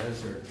markets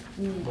does, or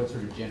what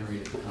sort of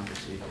generated the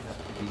conversation about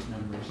these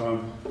numbers?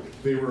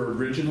 They were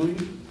originally,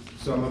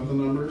 some of the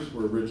numbers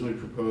were originally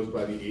proposed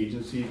by the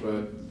agency,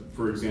 but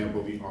for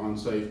example, the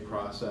on-site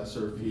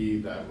processor fee,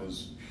 that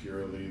was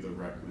purely the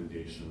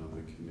recommendation of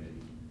the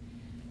committee.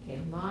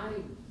 Okay, my,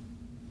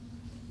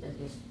 I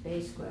guess,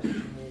 base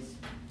question is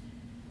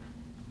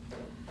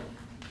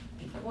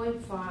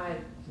 0.5,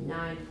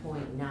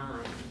 9.9,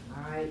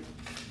 all right?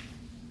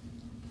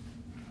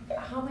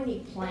 How many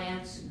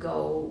plants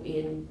go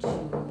into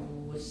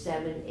a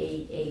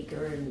 7-8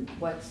 acre, and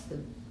what's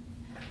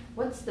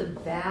the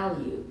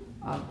value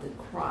of the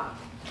crop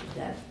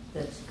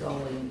that's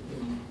going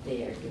in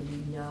there? Do we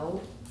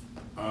know?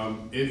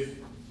 I'm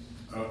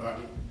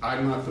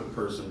not the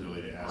person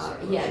really to ask that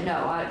question. Yeah, no,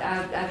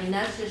 I mean,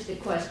 that's just a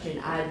question.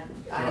 I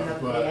don't know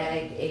if the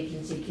ag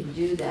agency can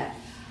do that.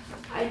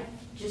 I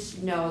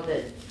just know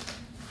that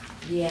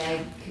the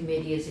ag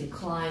committee is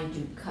inclined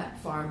to cut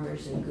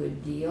farmers a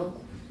good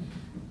deal.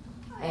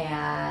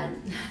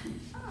 And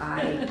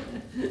I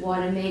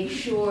want to make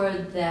sure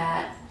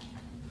that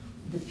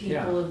the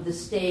people of the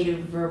state of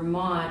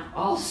Vermont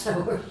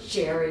also are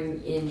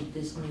sharing in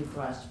this new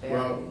prosperity.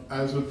 Well,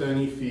 as with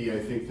any fee, I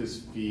think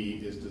this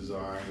fee is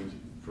designed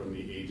from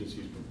the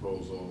agency's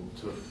proposal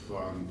to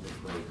fund the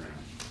program.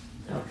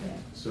 Okay.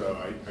 So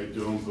I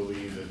don't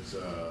believe it's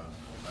a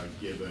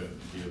give a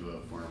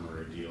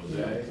farmer a deal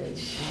day.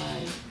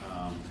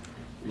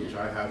 Which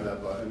I have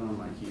that button on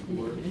my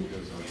keyboard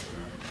because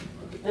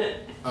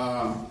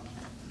I'm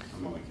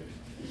only kidding.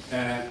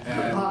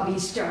 And Bobby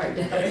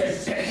started.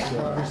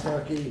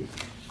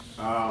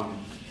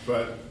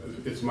 But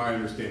it's my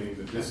understanding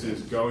that this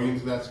is going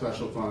into that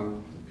special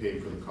fund to pay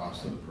for the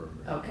cost of the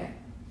program. Okay.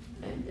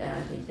 And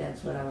I think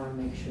that's what I want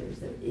to make sure is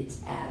that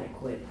it's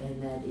adequate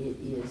and that it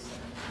is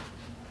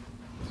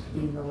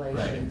in relation.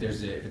 Right,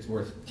 if it's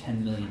worth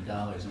 $10 million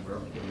and we're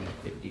only giving a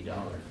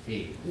 $50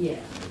 fee. Yeah.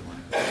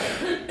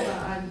 Well,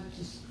 I'm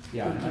just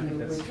thinking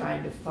we're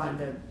trying to fund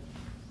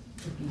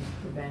abuse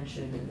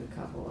prevention and a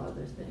couple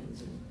other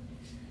things. And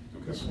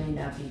this may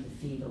not be the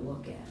fee to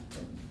look at.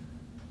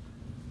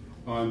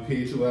 But. On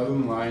page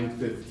 11, line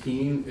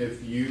 15,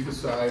 if you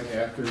decide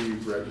after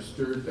you've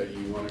registered that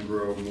you want to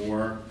grow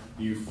more,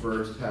 you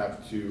first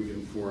have to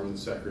inform the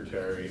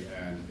secretary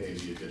and pay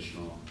the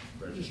additional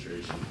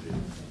registration fee.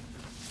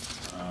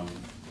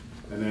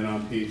 And then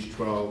on page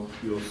 12,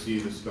 you'll see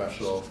the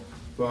special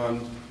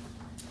fund.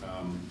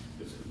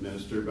 It's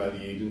administered by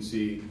the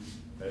agency.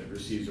 It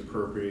receives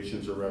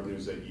appropriations or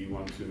revenues that you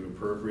want to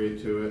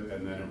appropriate to it,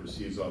 and then it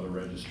receives all the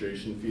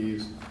registration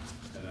fees.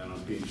 And then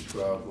on page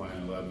 12,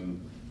 line 11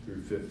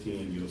 through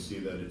 15, you'll see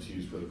that it's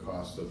used for the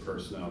cost of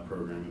personnel,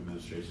 program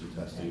administration,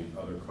 testing, and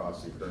other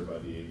costs incurred by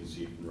the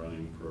agency in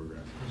running the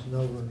program. There's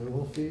no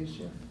renewal fees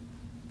yet?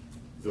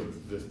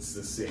 It's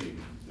the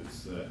same.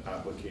 It's the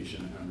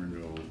application and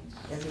renewal.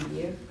 Every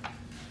year?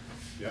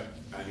 Yep,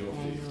 annual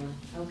fee.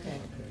 Okay,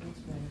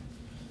 that's right.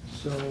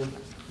 So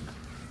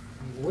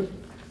what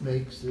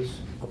makes this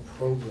a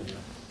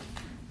program?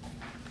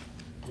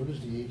 What does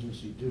the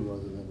agency do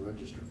other than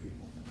register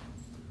people?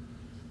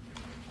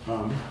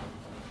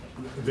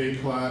 They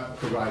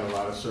provide a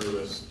lot of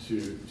service to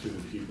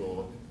the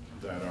people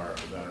that are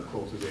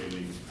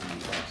cultivating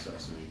and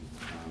processing.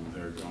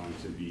 They're going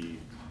to be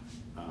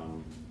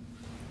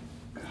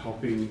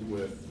helping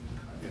with,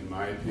 in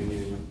my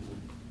opinion,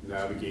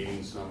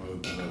 navigating some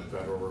of the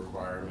federal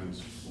requirements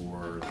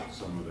for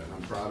some of the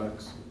hemp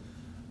products.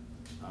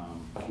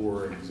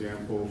 For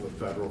example, the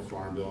federal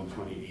farm bill in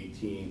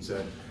 2018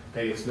 said,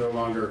 hey, it's no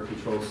longer a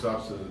controlled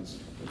substance,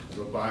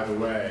 but by the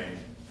way,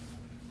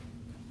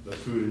 the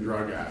Food and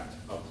Drug Act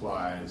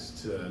applies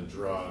to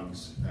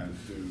drugs and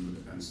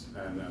food,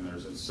 and then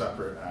there's a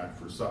separate act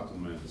for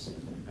supplements,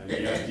 and the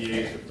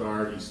FDA's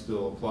authority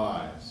still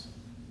applies.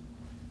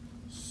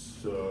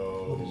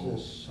 So. What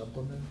is this,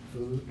 supplement,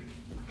 food,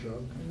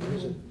 drug, what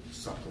is it?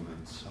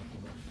 Supplements.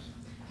 Supplements.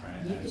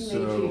 Right, You and can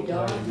so- make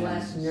your dog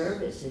less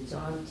nervous, it's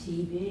on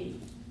TV.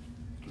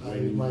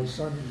 My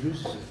son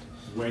uses it.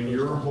 When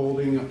you're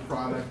holding a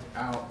product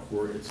out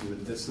for its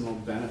medicinal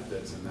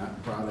benefits and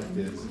that product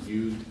is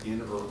used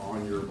in or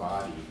on your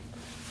body,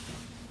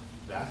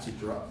 that's a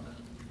drug.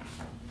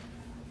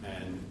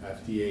 And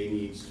FDA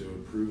needs to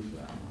approve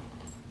that.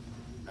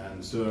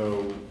 And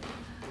so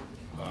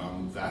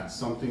that's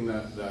something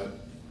that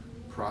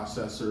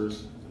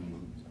processors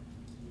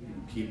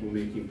and people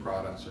making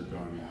products are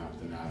going to have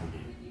to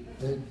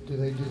navigate. Do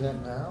they do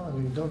that now? I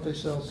mean, don't they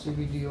sell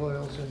CBD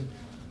oils in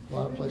a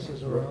lot of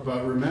places around?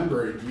 But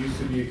remember, it used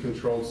to be a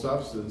controlled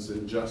substance,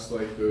 and just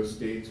like those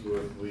states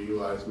with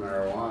legalized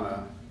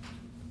marijuana,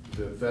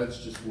 the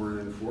feds just weren't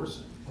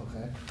enforcing,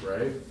 Okay.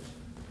 right?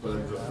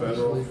 But the Yeah,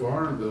 federal obviously.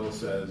 farm bill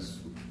says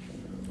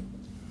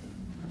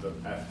the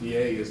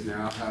FDA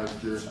now has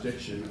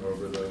jurisdiction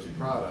over those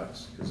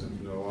products because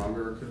it's no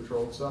longer a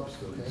controlled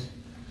substance.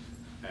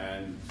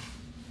 And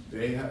the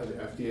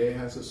FDA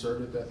has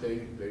asserted that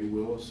they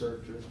will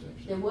assert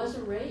jurisdiction. There was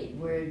a raid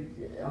where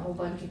a whole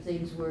bunch of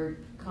things were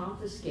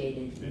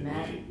confiscated. In and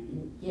that-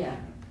 Maine. Yeah,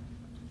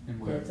 And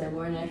where? they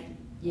weren't,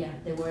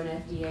 they weren't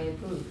FDA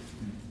approved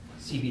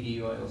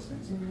CBD oils,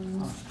 things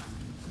like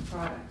that.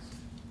 products.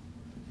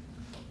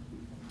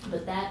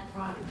 But that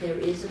product, there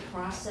is a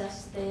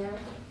process there.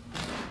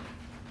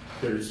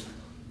 There's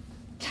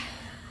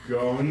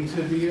going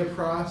to be a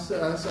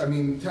process. I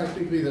mean,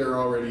 technically, there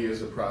already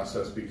is a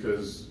process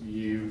because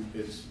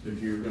if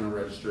you're going to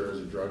register as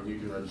a drug, you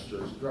can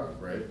register as a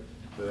drug, right?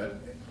 But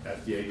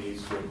FDA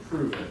needs to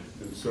approve it.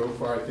 And so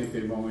far, I think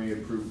they've only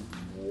approved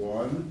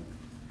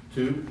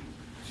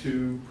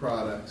two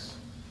products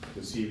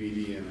with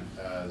CBD in it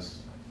as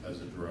a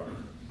drug.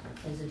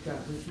 As a drug,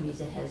 which means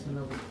it has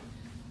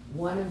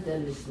one of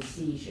them is the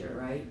seizure,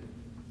 right?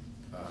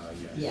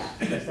 Yes. Yeah,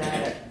 because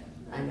that,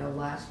 I know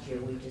last year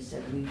we just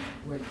said we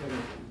weren't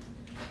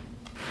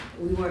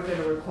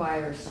gonna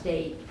require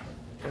state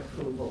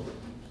approval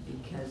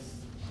because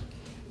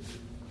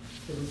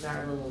it was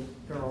our little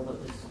girl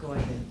that was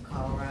going to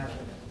Colorado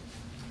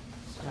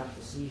to stop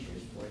the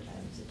seizures 4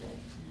 times a day.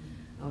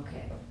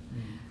 Okay.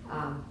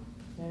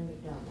 Then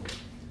McDonald.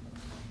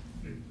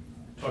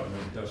 Talking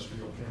about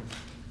industrial hemp,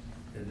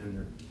 and then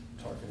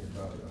they're talking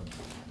about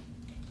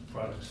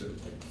products that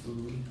like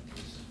food.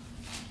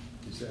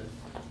 Is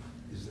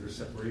there a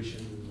separation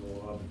in the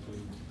law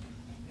between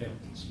hemp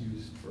that's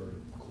used for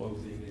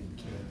clothing and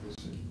canvas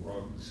and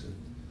rugs and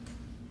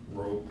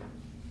rope?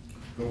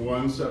 The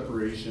one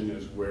separation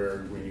is where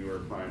when you are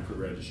applying for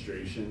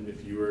registration,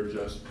 if you are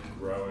just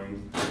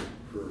growing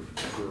for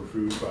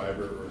food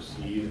fiber or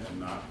seed and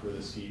not for the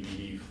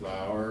CBD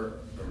flower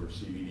or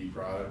CBD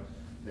product,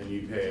 then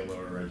you pay a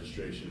lower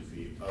registration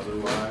fee.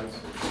 Otherwise,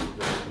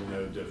 there's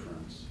no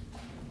difference.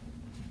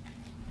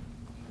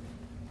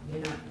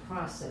 You're not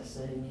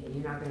processing,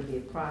 you're not gonna be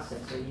a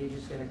processor, you're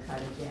just gonna cut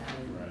it down.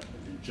 Right.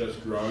 If you're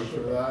just growing for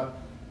that,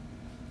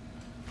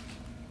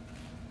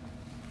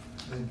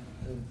 And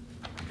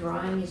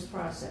Drying is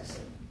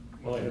processing.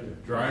 Well, I had to.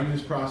 drying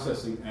is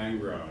processing and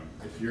growing.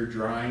 If you're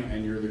drying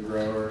and you're the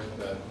grower,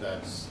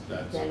 that's.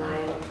 Then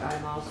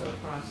I'm also a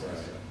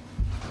processor.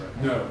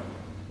 Right. No.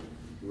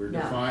 We're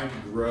No. defined,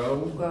 grow,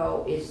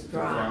 Grow is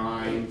dry.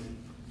 defined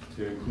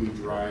to include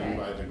drying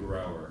Okay. by the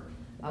grower,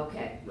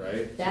 Okay,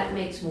 right? that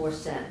makes more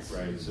sense.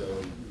 Right, so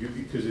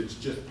because it's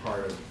just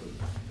part of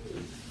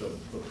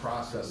the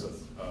process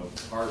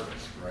of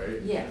harvest,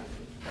 right? Yeah,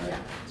 yeah,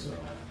 So,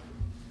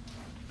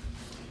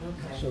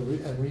 okay. so,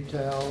 and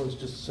retail is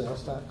just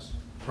sales tax?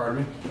 pardon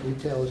me?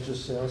 Retail is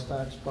just sales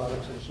tax,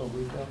 products that are sold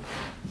retail?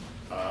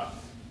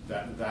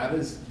 That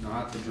is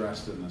not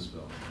addressed in this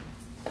bill.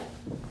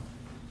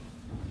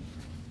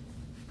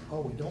 Oh,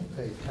 we don't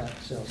pay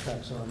sales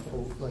tax on,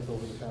 like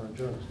over-the-counter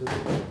drugs, do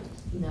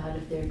we? Not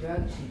if they're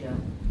drugs, you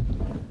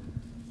don't.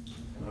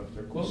 If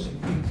they're clothing.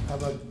 How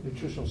about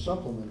nutritional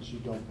supplements, you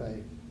don't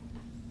pay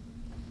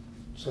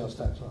sales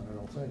tax on, I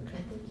don't think.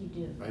 I think you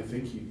do. I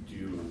think you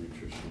do on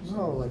nutrition.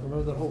 No, like,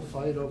 remember that whole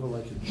fight over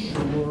like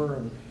Ensure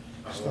and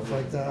stuff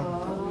like that?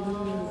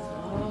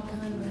 Oh,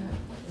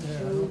 Yeah,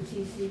 food,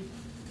 TC.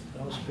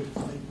 that was a big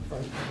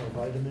fight for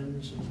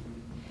vitamins and.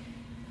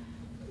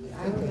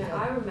 I remember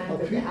Oh,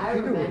 that, I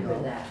Peter would remember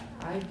know. that.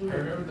 I do. I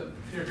remember the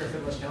Peter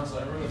Griffin was council.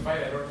 I remember the fight.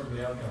 I don't remember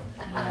the outcome.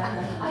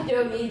 I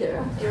don't either.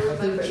 I do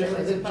remember there I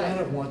was a think fight.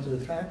 Janet wanted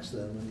to tax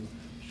them and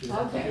she.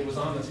 Okay. It was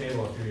on the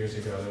table a few years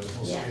ago. There was a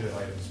whole Yeah. suite of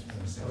items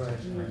in the sales Right.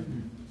 tax.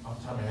 Off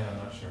the top of my head, I'm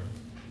not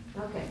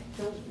sure. Okay,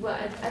 so, well,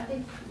 I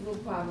think we'll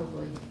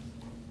probably,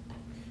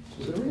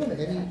 So do we have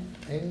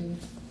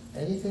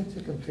anything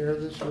to compare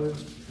this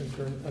with in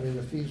terms, I mean,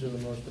 the fees are the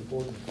most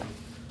important thing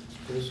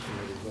for this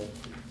committee, but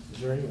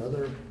is there any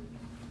other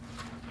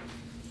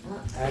There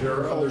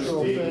are other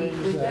agricultural states,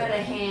 things We've got that-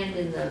 a hand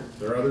in the,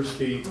 there are other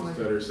states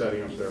that are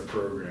setting up their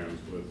programs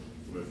with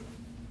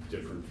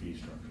different fee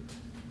structures.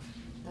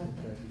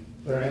 okay,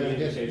 But I Any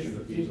guess, indication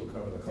the fees will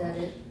cover the is cost? that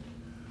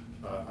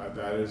it?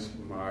 That is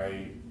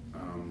my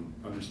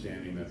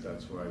understanding,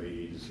 that's why the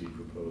agency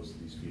proposed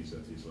these fees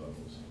at these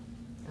levels.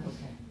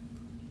 Okay.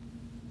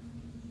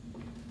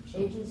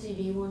 Agency,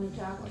 do you wanna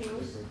talk to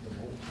us?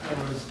 I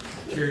was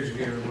curious to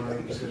hear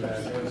what you said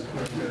that. I was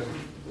going to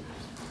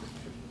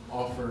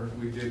offer,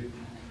 we did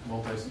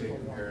multi-state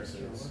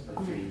comparisons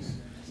of fees,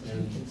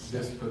 and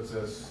this puts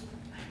us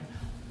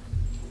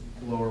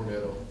lower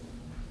middle.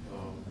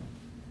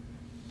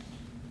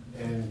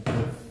 And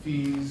the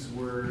fees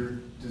were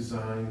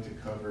designed to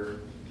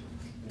cover,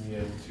 in the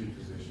end, 2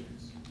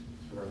 positions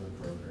to run the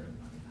program.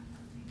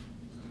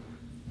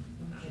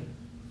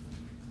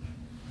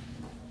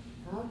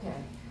 Okay.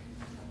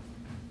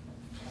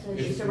 So,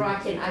 Mr.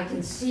 Rockin, I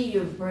can see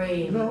your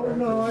brain.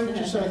 no, I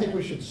think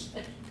we should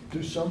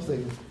do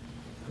something,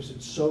 because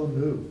it's so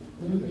new,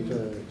 Mhm.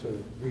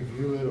 to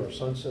review it or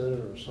sunset it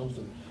or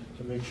something,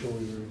 to make sure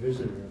we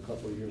revisit it in a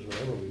couple of years,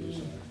 whatever we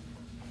decide.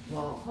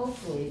 Well,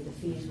 hopefully the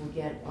fees will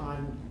get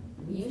on,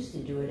 we used to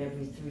do it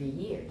every 3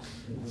 years,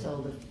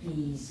 until the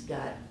fees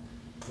got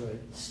Right.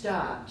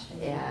 stopped,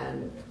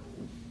 and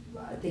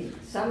I think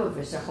some of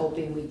us are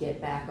hoping we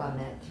get back on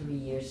that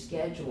 3-year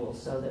schedule,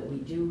 so that we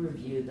do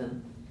review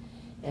them,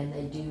 and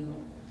they do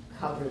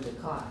cover the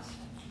cost,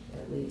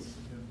 at least.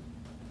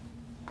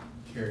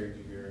 Carried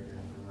you here again,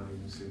 I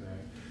wanted to see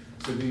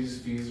that. So these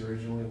fees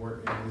originally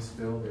weren't in this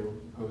bill, they were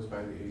proposed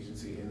by the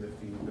agency in the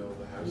fee bill.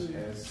 The House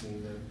has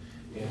seen them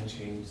and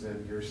changed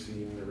them. You're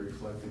seeing the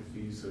reflected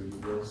fees, so you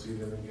will see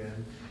them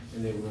again,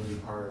 and they will be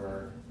part of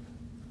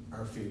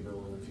our fee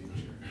bill in the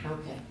future.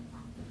 Okay,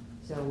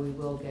 so we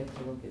will get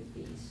to look at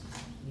fees,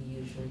 we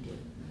usually do.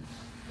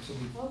 So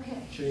we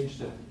Okay.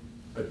 changed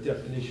a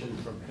definition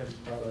from hemp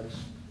products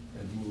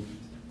and moved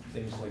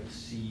things like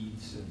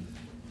seeds and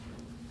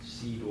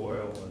seed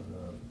oil and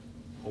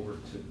over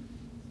to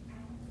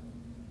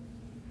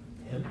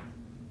hemp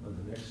on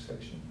the next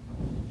section.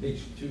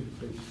 Page 2.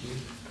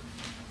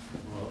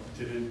 Well,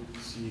 didn't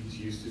seeds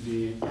used to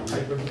be? I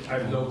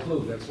have no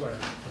clue, that's why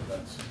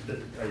That's,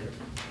 I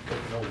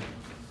don't know.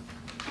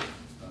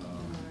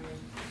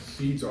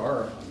 seeds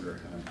are under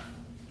hemp,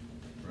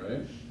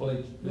 right?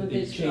 Well, But they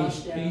it's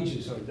changed dropped down.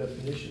 pages on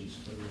definitions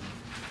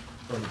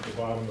from the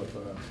bottom of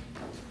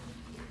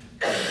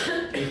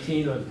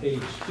 18 on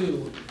page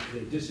 2, they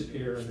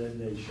disappear and then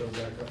they show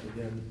back up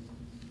again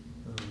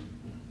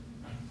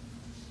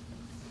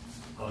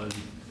on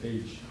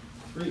page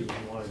 3,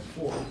 on line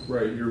 4.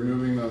 Right, you're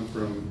moving them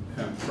from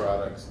hemp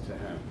products to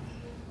hemp.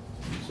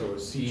 So a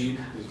seed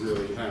is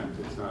really hemp,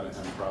 it's not a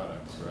hemp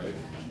product, right?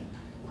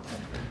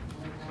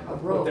 A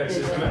But rope that's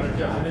is just a matter of a,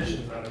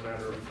 definition, not a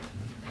matter of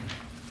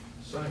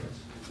science.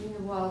 yeah,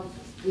 well,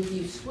 if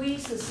you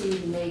squeeze the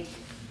seed and make,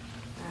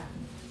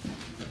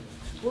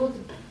 well,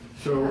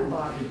 So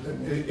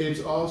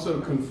it's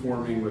also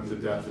conforming with the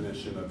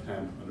definition of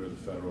hemp under the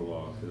federal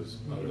law, because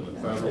under the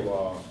federal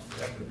law,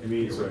 it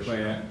means a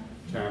plant,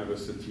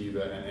 cannabis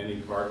sativa, and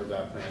any part of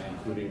that plant,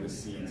 including the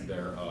seeds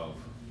thereof.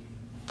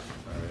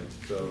 All right,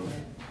 so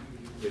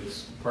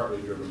it's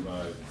partly driven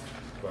by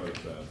the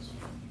feds.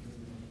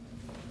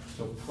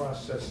 So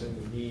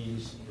processing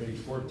these, page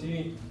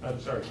 14, I'm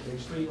sorry,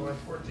 page 3, line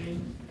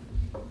 14.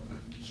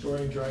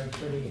 Storing, drying,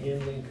 printing,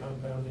 handling,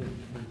 compounding,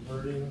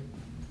 converting.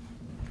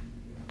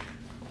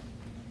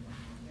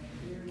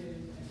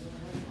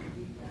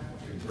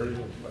 Converting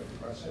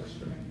like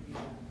processor.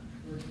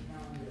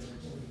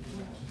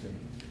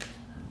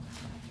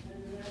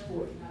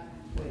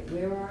 wait,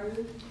 where are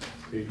you?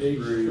 Page Page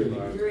 3, three.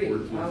 line 3,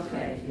 14.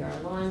 okay, you're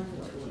on line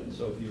 14.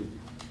 So if you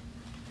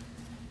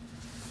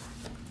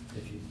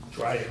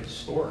dry it and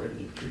store it,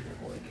 you treat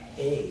it like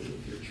hay.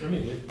 If you're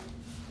trimming it,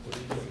 what are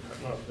you doing?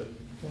 Cutting off the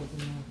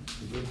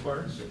good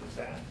parts or the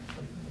fat?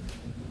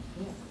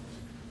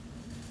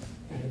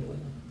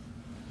 Handling,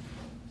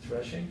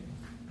 threshing,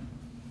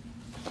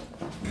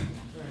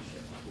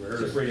 Where is,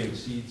 separating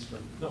seeds from,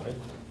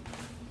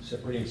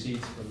 separating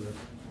seeds from the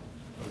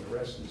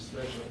rest is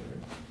threshing.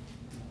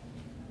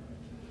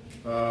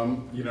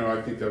 you know,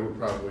 I think that would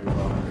probably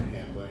involve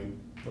handling.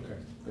 Okay,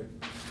 good.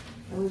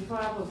 And we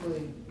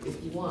probably,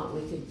 if you want,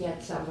 we could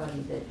get somebody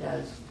that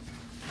does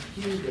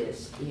do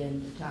this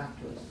in to talk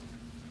to us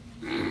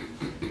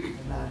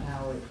about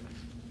how it,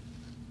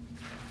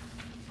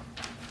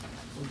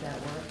 would that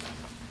work?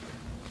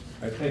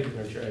 I think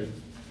I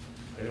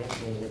don't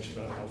know much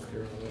about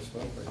healthcare and all that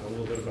stuff. I know a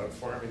little bit about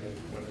farming, and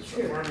when it's a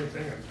Sure. farming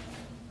thing, I'm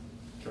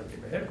trying to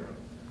get my head around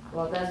it.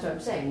 Well, that's what I'm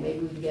saying, maybe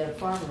we can get a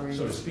farmer in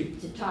So to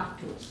speak. to talk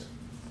to us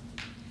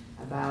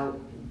about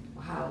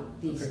how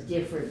these Okay.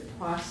 different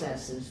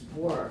processes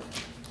work.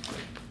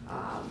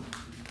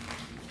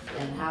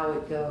 And how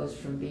it goes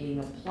from being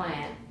a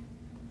plant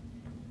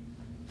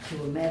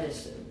to a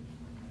medicine,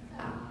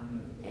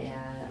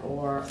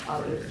 or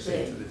other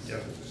things.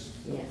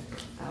 Yeah,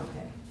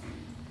 okay.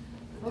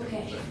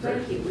 Okay,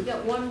 thank you. We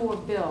got one more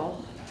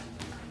bill,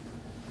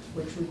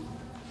 which we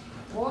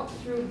walked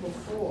through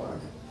before,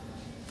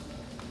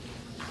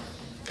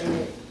 and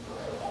it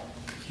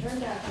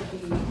turned out to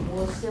be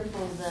more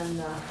simple than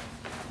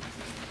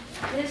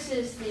this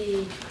is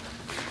the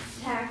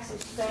tax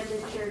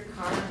expenditure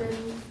carbon,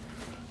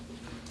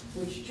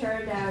 which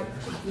turned out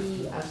to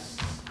be a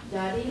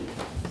study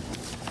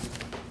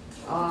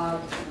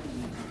of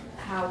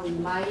how we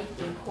might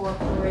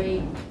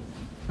incorporate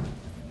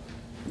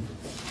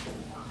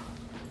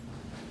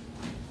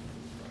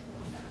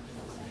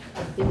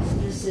a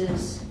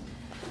business's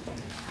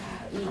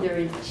either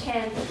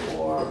intent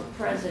or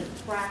present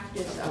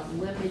practice of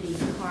limiting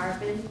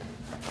carbon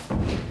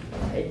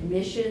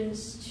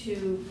emissions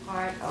to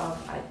part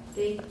of, I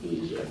think,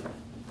 the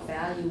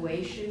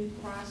evaluation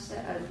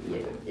process,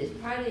 it's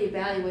part of the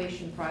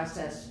evaluation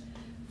process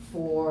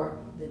for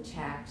the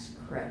tax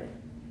credit.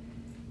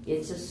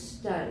 It's a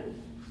study.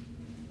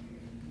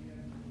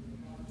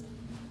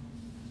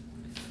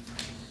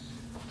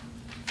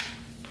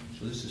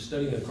 So this is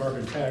studying the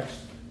carbon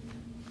tax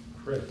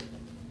credit.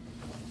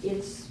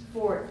 It's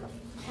for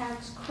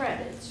tax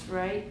credits,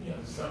 right? Yeah,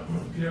 so,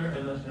 Peter,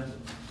 and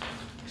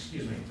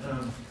excuse me,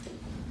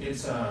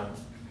 it's,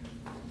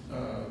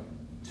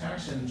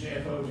 tax and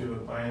JFO do a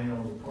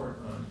biannual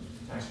report on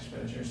tax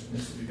expenditures, and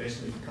this would be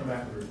basically come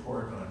back with a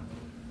report on,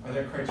 are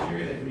there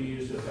criteria that can be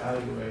used to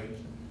evaluate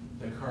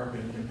the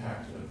carbon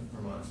impact of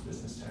Vermont's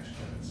business tax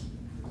credits?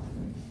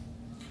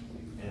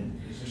 And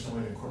is there some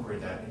way to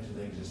incorporate that into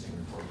the existing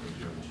report we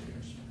do every 2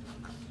 years?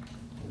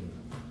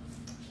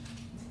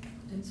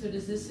 And so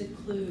does this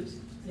include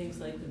things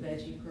like the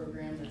veggie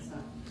program that's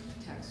not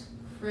tax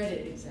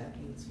credit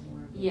exactly, it's more?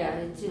 Yeah,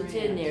 it's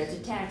in there, it's a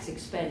tax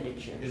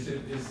expenditure.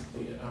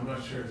 I'm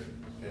not sure if,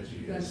 as you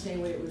You guys. say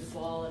where it would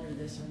fall under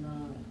this or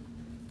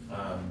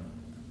not?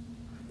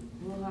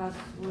 We'll ask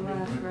Pull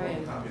Ray.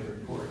 a copy of the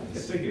report. I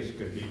think it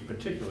could be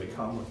particularly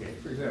complicated.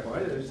 For example,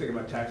 I was thinking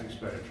about tax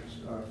expenditures.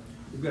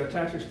 We've got a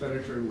tax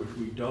expenditure in which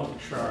we don't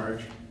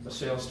charge a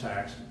sales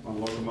tax on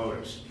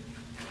locomotives.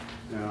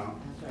 Now,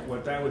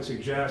 what that would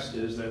suggest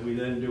is that we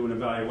then do an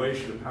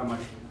evaluation of how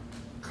much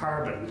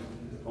carbon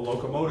a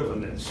locomotive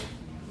emits.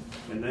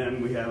 And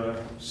then we have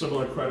a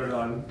similar credit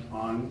on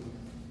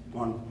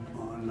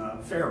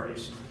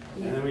ferries.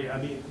 And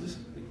then this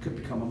could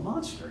become a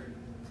monster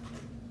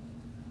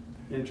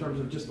in terms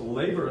of just the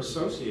labor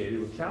associated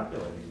with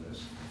calculating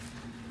this.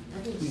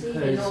 I can see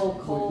an old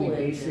coal Would we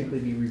engine. basically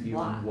be reviewing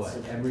Lots what?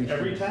 of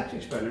Every tax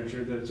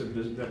expenditure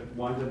that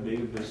winds up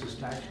being a business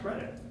tax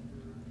credit.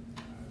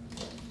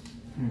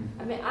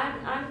 I mean,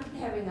 I'm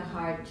having a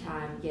hard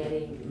time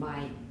getting my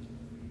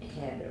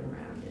head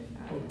around it,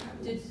 I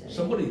would say.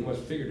 Somebody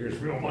must figure there's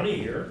real money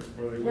here,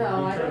 or they wouldn't be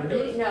No, I trying don't to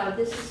do think, it. no,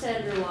 this is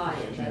Senator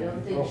Lyons, I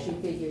don't think she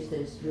figures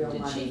there's real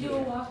Did money she do here.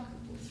 a walk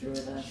through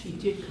with us? She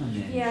did come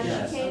in. Yeah,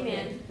 yes. she came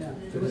in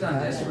It was on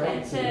this, right?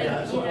 and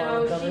said, you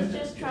know, she's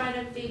just trying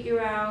to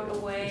figure out a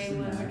way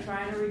when we're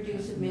trying to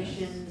reduce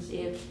emissions,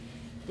 if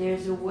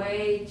there's a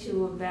way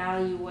to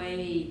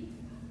evaluate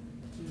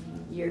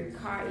your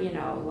car, you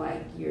know,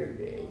 like you're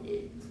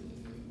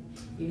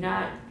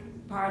not,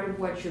 part of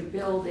what you're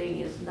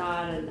building is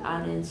not an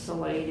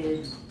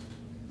uninsulated,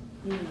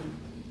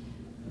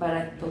 but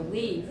I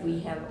believe we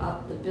have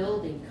upped the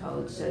building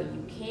code, so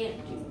you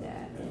can't do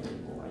that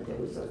anymore. There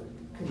was a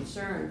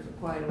concern for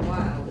quite a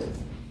while that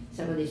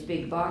some of these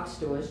big box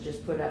stores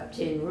just put up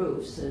tin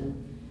roofs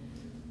and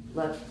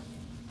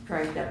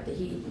cranked up the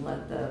heat and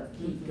let the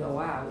heat go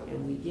out,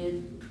 and we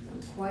did,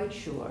 I'm quite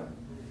sure,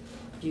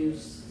 do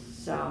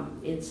some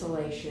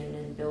insulation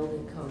and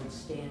building code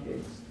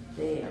standards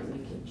there. We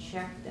can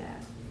check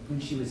that. When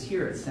she was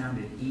here, it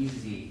sounded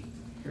easy.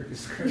 Her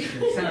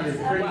description sounded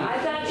pretty. Well, I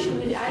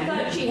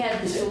thought she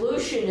had the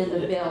solution in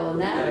the bill, and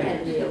that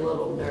had me a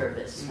little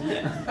nervous.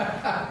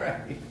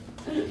 Right.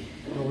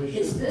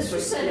 This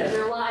was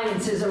Senator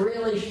Lyons is a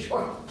really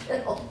short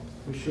bill.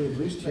 We should at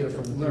least hear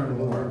from people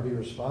who are going to be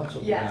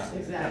responsible. Yes,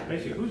 exactly.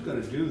 Basically, who's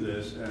going to do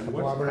this and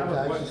Cooperative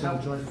taxes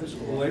and joint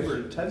fiscal. the labor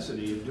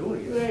intensity of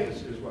doing it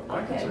is what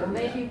my Okay, well, concern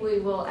is. maybe we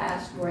will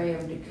ask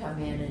Graham to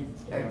come in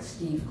or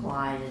Steve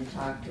Klein and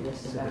talk to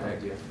us That's a about good it.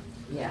 idea.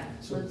 Yeah,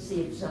 let's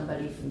see if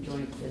somebody from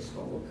joint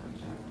fiscal will come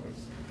talk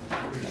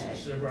to us. Okay.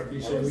 So what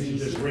you say, we should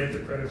just grant the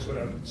credits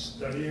without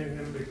studying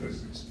them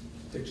because it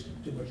takes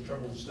too much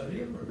trouble to study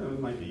them? No, it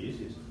might be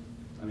easiest.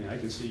 I mean, I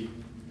can see,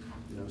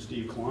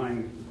 Steve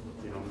Klein,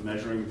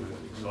 measuring the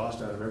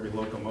exhaust out of every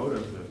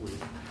locomotive that we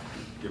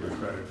give him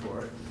credit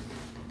for.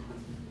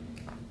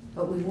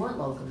 But we want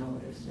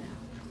locomotives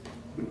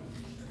now.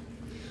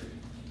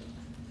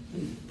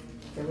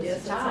 There was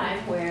Yes, a that's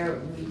time where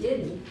we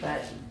didn't,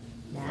 but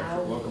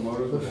now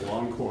Locomotive with a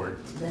long cord.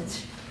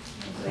 that's,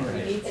 We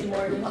need some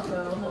more info.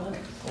 Well,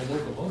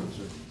 locomotives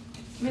are.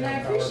 I mean,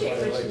 I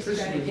appreciate what she's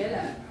trying to get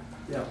at.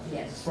 Yeah.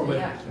 yes, From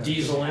yeah, a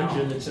diesel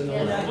engine that's in the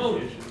Yeah.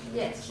 locomotive.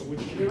 yes. So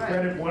would you You're right.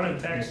 credit one and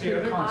tax the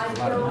other?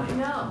 I don't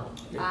know.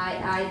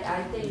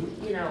 I think,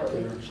 She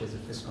has a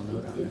fiscal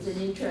note on it's this.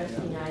 an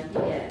interesting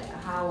idea,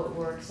 how it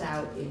works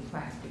out in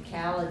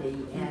practicality,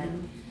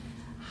 and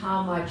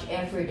how much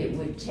effort it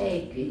would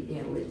take, you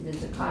know,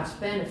 there's a cost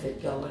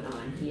benefit going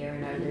on here,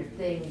 and are there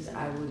things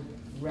I would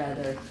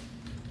rather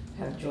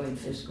have joint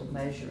fiscal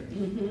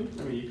measuring?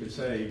 I mean, you could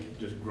say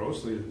just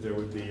grossly that there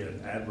would be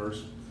an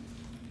adverse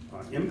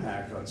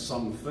impact on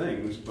some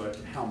things, but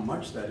how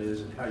much that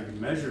is and how you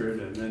measure it,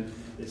 and then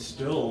it's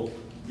still,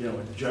 you know,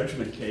 a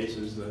judgment case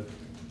is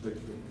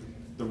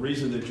the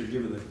reason that you're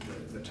giving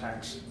the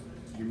tax,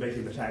 you're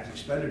making the tax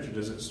expenditure,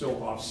 does it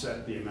still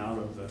offset the amount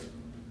of the,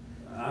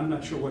 I'm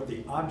not sure what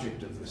the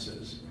object of this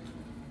is.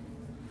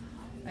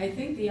 I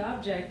think the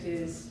object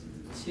is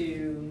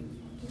to,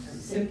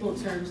 simple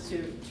terms,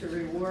 to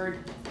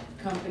reward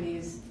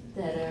companies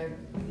That are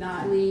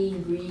not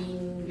clean,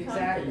 green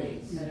exactly,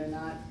 companies, that are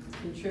not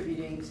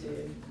contributing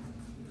to,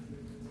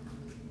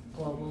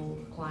 global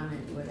climate,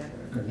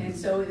 whatever. and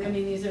so, I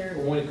mean, these are,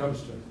 But when it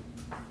comes to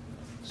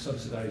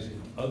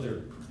subsidizing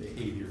other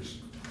behaviors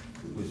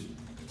with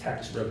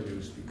tax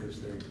revenues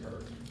because they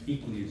are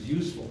equally as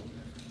useful,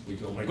 we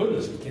go, my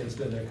goodness, we can't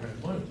spend that kind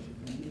of money.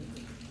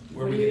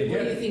 Where are what are we you gonna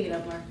get it? thinking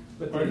of, Mark?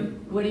 But What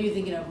then, are you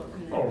thinking of? What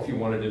kind of? oh, if you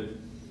wanted to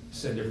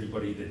send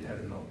everybody that had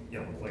an,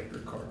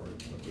 electric car,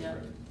 or Yeah.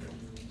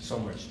 so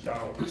much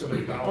dollars, so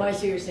many Oh, I dollars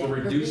see what you're saying. for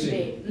reducing,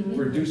 rebate. Mhm.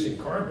 reducing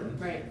carbon.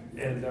 Right.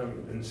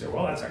 And say,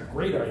 well, that's a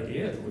great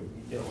idea, it would,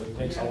 it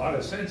makes a lot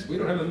of sense, we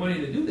don't have the money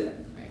to do that.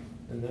 Right.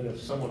 And then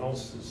if someone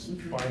else is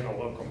buying a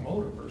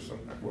locomotive or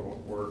something,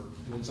 or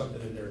doing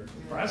something in their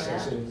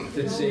processing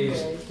that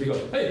saves, we go,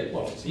 hey,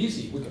 well, it's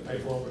easy, we can pay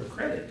for it with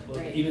credit. Well,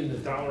 Right. even the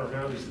dollar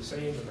amount is the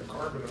same and the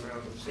carbon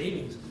amount of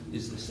savings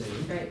is the same.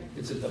 Right.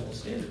 It's a double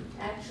standard.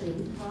 Actually,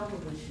 we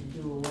probably should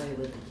do away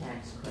with the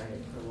tax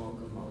credit for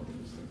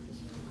locomotives at this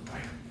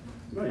point.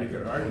 Well, you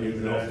could argue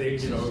that,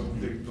 you know,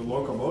 the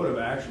locomotive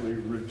actually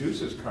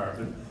reduces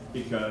carbon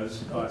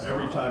because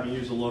every time you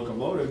use a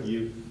locomotive,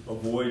 you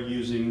avoid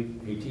using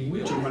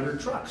 18-wheeler. 200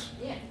 trucks.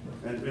 Yeah.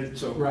 And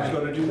so Right. who's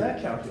going to do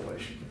that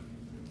calculation?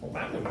 Well,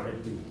 that one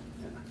might be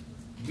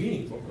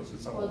meaningful because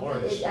it's on a Well,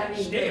 large I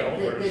mean, scale.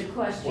 the whereas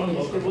question one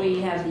is, do we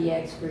locomotive- have the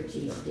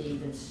expertise to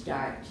even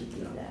start to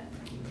do that?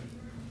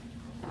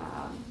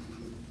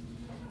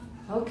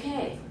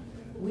 Okay,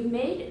 we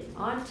made it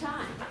on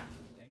time.